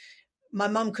my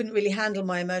mum couldn't really handle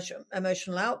my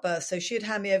emotional outbursts. So she'd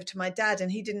hand me over to my dad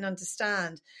and he didn't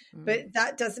understand. But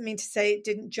that doesn't mean to say it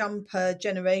didn't jump a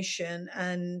generation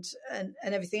and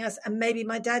everything else. And maybe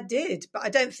my dad did, but I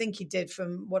don't think he did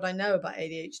from what I know about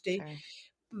ADHD. Sure.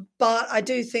 But I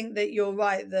do think that you're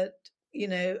right that,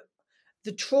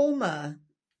 the trauma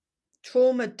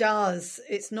does,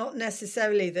 it's not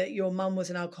necessarily that your mum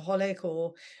was an alcoholic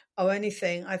or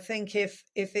anything. I think if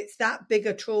it's that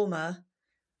bigger trauma,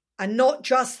 and not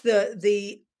just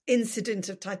the incident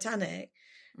of Titanic,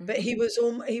 but he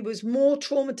was more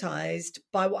traumatized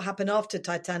by what happened after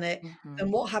Titanic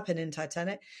than what happened in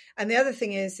Titanic. And the other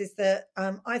thing is that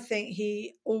I think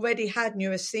he already had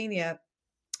neurasthenia.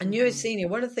 And neurasthenia,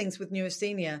 one of the things with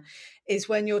neurasthenia is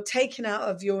when you're taken out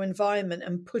of your environment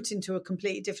and put into a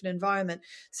completely different environment.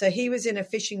 So he was in a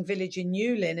fishing village in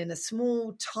Newlyn in a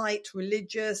small, tight,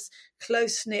 religious,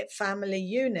 close-knit family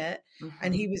unit.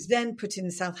 And he was then put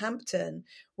in Southampton,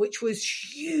 which was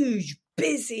huge,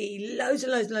 busy, loads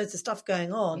and loads and loads of stuff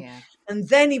going on. Yeah. And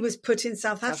then he was put in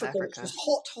South Africa, which was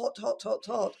hot.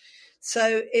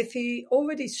 So if he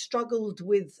already struggled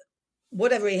with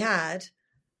whatever he had,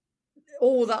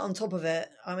 all that on top of it,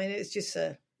 I mean, it's just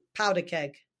a powder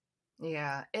keg.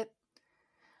 Yeah.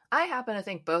 I happen to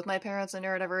think both my parents are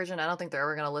neurodivergent. I don't think they're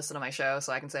ever going to listen to my show,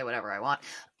 so I can say whatever I want.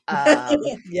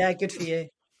 Yeah, good for you.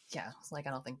 Yeah, it's like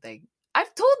I don't think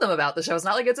I've told them about the show. It's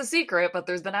not like it's a secret, but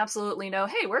there's been absolutely no,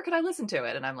 hey, where could I listen to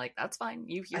it? And I'm like, that's fine.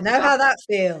 I know how that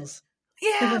feels.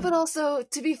 Yeah, but also,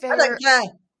 to be fair, I don't care.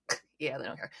 Yeah, they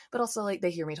don't care. But also, like, they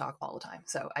hear me talk all the time.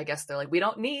 So I guess they're like, we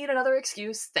don't need another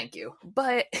excuse. Thank you.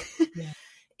 But Yeah.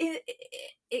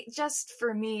 it just,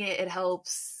 for me, it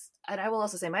helps. And I will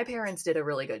also say my parents did a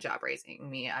really good job raising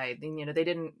me. They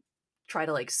didn't try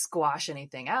to like squash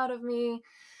anything out of me.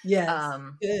 Yeah.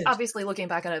 Obviously looking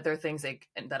back on it, there are things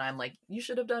that I'm like, you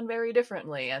should have done very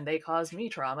differently. And they caused me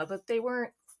trauma, but they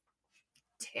weren't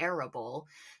terrible.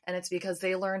 And it's because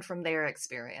they learned from their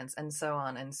experience and so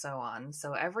on and so on.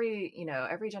 So every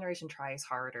generation tries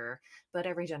harder, but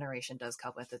every generation does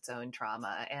come with its own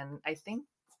trauma. And I think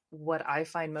what I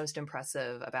find most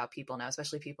impressive about people now,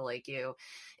 especially people like you,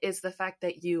 is the fact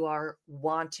that you are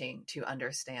wanting to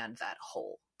understand that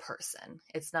whole person.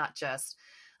 It's not just,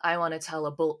 I want to tell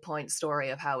a bullet point story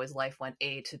of how his life went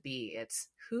A to B. It's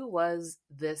who was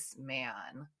this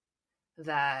man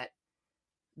that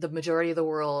the majority of the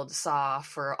world saw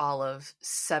for all of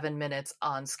 7 minutes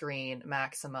on screen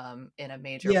maximum in a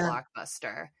major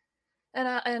blockbuster.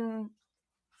 And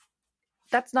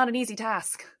that's not an easy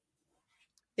task.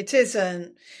 It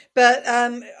isn't, but I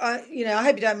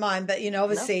hope you don't mind. But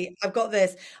obviously, no. I've got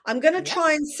this. I'm going to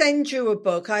try and send you a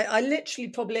book. I literally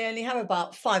probably only have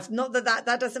about 5. Not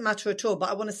that doesn't matter at all. But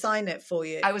I want to sign it for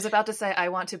you. I was about to say I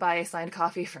want to buy a signed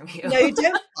copy from you. No, you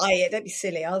don't buy it. Don't be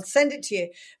silly. I'll send it to you.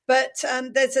 But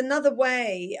there's another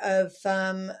way of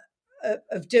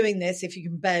doing this. If you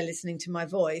can bear listening to my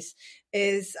voice,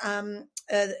 is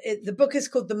the book is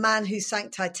called "The Man Who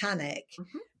Sank Titanic."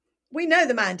 Mm-hmm. We know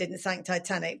the man didn't sink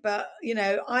Titanic, but,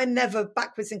 I'm never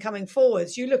backwards and coming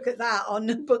forwards. You look at that on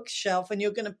the bookshelf and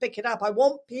you're going to pick it up. I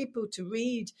want people to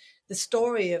read the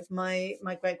story of my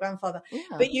great-grandfather,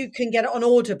 but you can get it on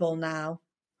Audible now.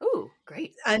 Oh,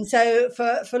 great. And so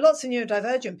for lots of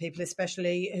neurodivergent people,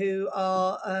 especially who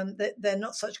are, they're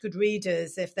not such good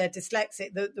readers, if they're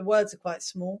dyslexic, the words are quite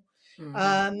small,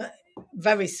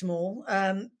 very small.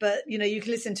 But, you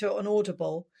can listen to it on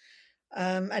Audible.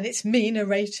 And it's me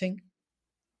narrating,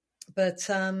 but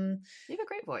you have a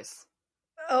great voice.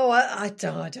 Oh, I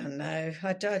don't know.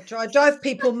 I drive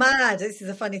people mad. This is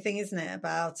a funny thing, isn't it?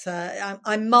 About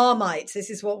I'm Marmite. This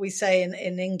is what we say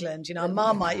in England. I'm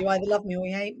Marmite. You either love me or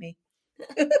you hate me.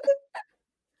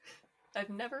 I've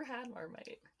never had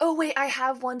Marmite. Oh wait, I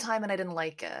have one time and I didn't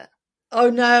like it. Oh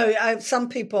no! Some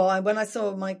people. When I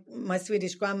saw my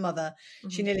Swedish grandmother,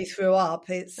 she nearly threw up.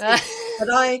 But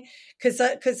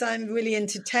because I'm really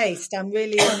into taste. I'm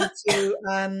really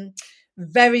into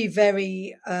very,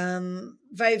 very,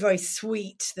 very, very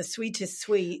sweet. The sweetest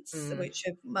sweets, which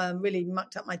have really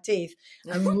mucked up my teeth,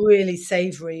 and really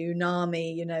savoury,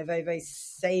 umami. Very, very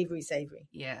savoury.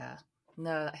 Yeah.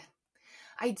 No,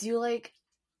 I do like.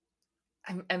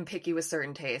 I'm picky with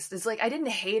certain tastes. It's like, I didn't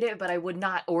hate it, but I would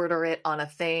not order it on a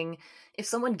thing. If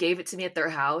someone gave it to me at their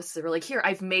house, they were like, here,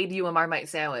 I've made you a Marmite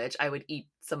sandwich, I would eat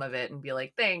some of it and be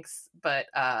like, thanks. But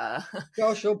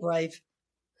Gosh, you're brave.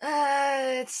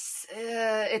 it's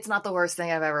not the worst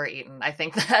thing I've ever eaten. I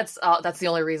think that's the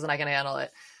only reason I can handle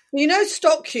it. You know,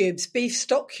 stock cubes, beef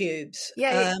stock cubes.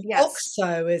 Yeah, yes.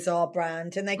 Oxo is our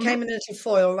brand, and they came in a little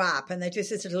foil wrap, and they're just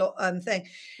this little thing.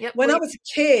 Yep, when I was a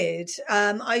kid,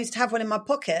 I used to have one in my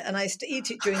pocket, and I used to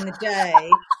eat it during the day.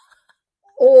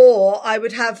 Or I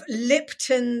would have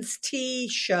Lipton's tea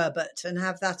sherbet and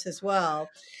have that as well.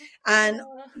 And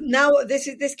now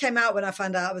this came out when I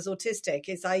found out I was autistic.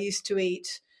 Is I used to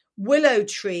eat willow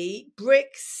tree,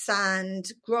 bricks,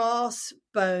 sand, grass,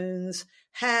 bones,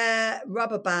 hair,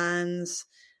 rubber bands.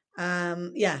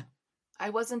 Yeah.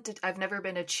 I've never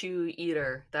been a chew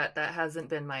eater. That hasn't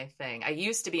been my thing. I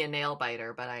used to be a nail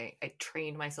biter, but I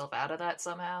trained myself out of that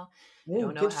somehow. Ooh, I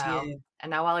don't know how. And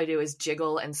now all I do is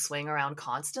jiggle and swing around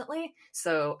constantly.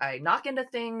 So I knock into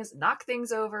things, knock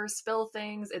things over, spill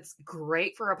things. It's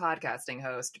great for a podcasting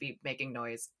host to be making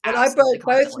noise. But I broke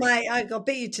I got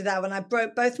beat you to that one. I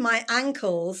broke both my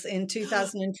ankles in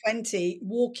 2020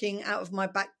 walking out of my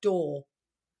back door.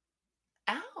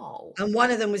 Ow. And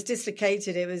one of them was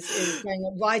dislocated. It was going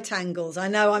at right angles. I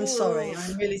know, I'm sorry.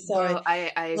 I'm really sorry. Well,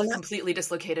 I completely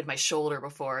dislocated my shoulder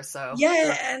before, so.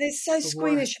 Yeah, and it's so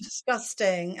squeamish and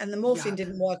disgusting. And the morphine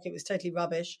didn't work. It was totally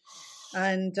rubbish.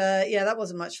 And that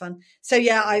wasn't much fun. So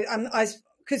yeah, I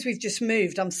because we've just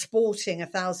moved, I'm sporting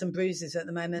 1,000 bruises at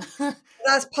the moment.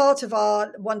 That's part of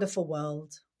our wonderful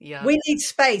world. Yeah. We need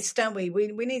space, don't we?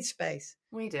 We need space.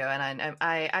 We do, and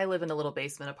I live in a little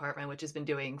basement apartment, which has been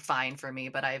doing fine for me,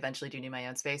 but I eventually do need my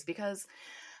own space because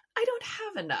I don't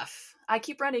have enough. I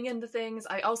keep running into things.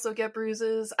 I also get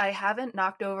bruises. I haven't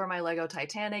knocked over my Lego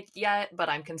Titanic yet, but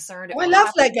I'm concerned. I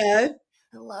love Lego.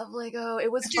 I love Lego.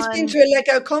 It was I've fun. just been to a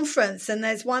Lego conference, and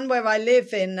there's one where I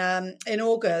live in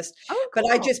August. Oh, cool.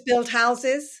 But I just build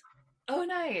houses. Oh,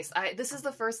 nice. This is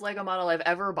the first Lego model I've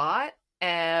ever bought.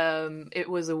 It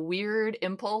was a weird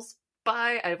impulse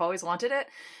buy. I've always wanted it.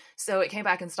 So it came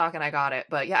back in stock and I got it.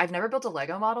 But yeah, I've never built a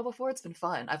Lego model before. It's been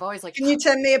fun. I've always Can you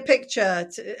send me a picture?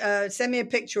 Send me a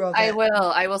picture of it.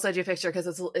 I will send you a picture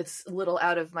because it's a little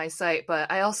out of my sight.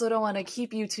 But I also don't want to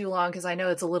keep you too long because I know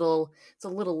it's a little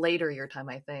later your time,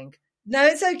 I think. No,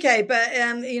 it's okay. But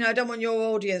I don't want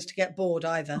your audience to get bored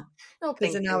either. No,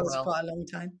 because an hour is quite a long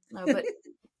time. No, but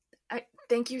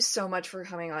thank you so much for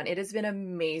coming on. It has been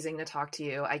amazing to talk to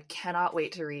you. I cannot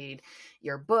wait to read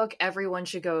your book. Everyone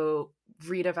should go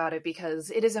read about it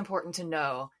because it is important to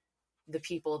know the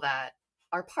people that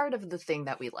are part of the thing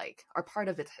that we like, are part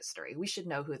of its history. We should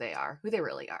know who they are, who they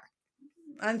really are.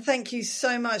 And thank you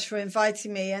so much for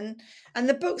inviting me. And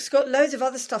the book's got loads of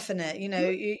other stuff in it. You know,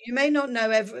 you may not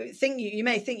know everything. You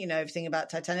may think you know everything about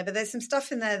Titanic, but there's some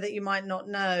stuff in there that you might not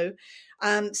know.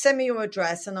 Send me your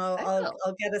address, and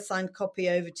I'll get a signed copy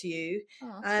over to you.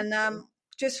 Oh, and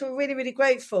just feel really, really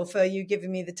grateful for you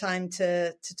giving me the time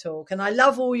to talk. And I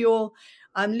love all your.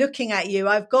 I'm looking at you.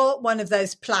 I've got one of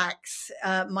those plaques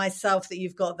myself that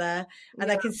you've got there, and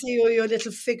I can see all your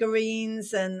little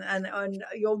figurines, and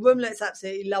your room looks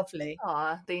absolutely lovely.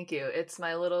 Aw, thank you. It's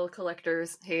my little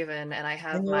collector's haven, and I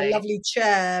have my lovely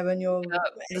chair, and your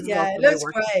it looks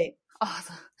great.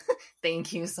 Awesome.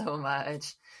 Thank you so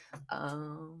much.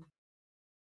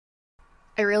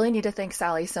 I really need to thank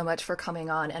Sally so much for coming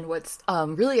on. And what's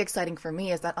really exciting for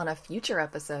me is that on a future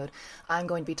episode, I'm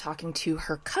going to be talking to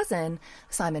her cousin,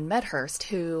 Simon Medhurst,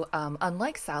 who,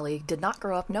 unlike Sally, did not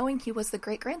grow up knowing he was the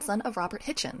great-grandson of Robert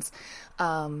Hitchens.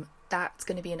 That's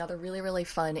going to be another really, really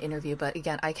fun interview. But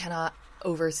again, I cannot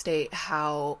overstate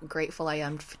how grateful I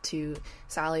am to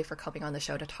Sally for coming on the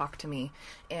show to talk to me.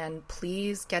 And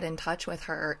please get in touch with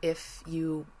her if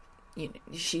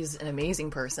she's an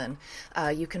amazing person.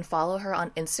 You can follow her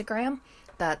on Instagram.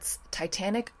 That's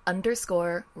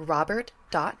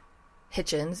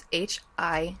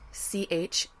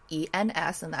Titanic_Robert.Hitchens,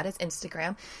 HICHENS, and that is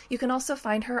Instagram. You can also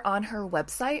find her on her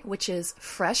website, which is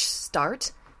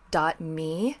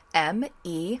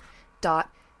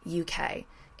freshstart.me.uk.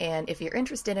 And if you're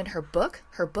interested in her book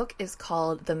is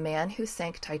called The Man Who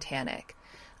Sank Titanic.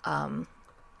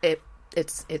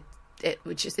 It's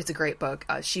a great book.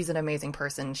 She's an amazing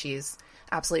person. She's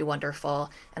absolutely wonderful.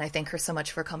 And I thank her so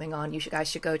much for coming on. You guys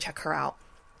should go check her out.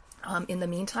 In the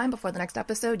meantime, before the next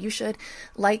episode, you should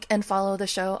like and follow the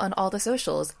show on all the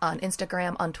socials, on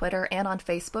Instagram, on Twitter, and on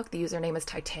Facebook. The username is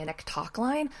Titanic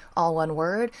Talkline, all one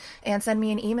word. And send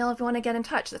me an email if you want to get in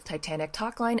touch. That's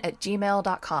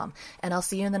titanictalkline@gmail.com. And I'll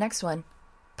see you in the next one.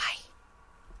 Bye.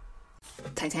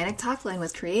 Titanic Talkline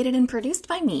was created and produced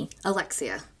by me,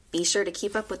 Alexia. Be sure to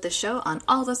keep up with the show on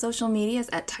all the social medias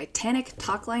at Titanic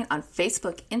Talkline on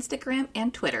Facebook, Instagram,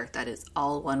 and Twitter. That is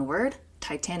all one word,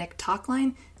 Titanic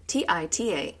Talkline,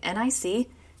 TITANIC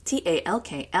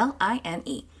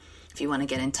TALKLINE. If you want to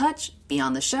get in touch, be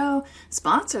on the show,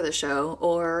 sponsor the show,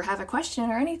 or have a question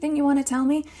or anything you want to tell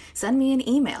me, send me an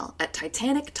email at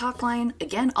titanictalkline,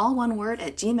 again, all one word,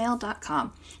 at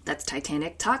gmail.com. That's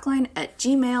titanictalkline at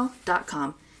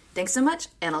gmail.com. Thanks so much,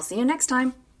 and I'll see you next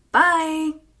time.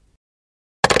 Bye!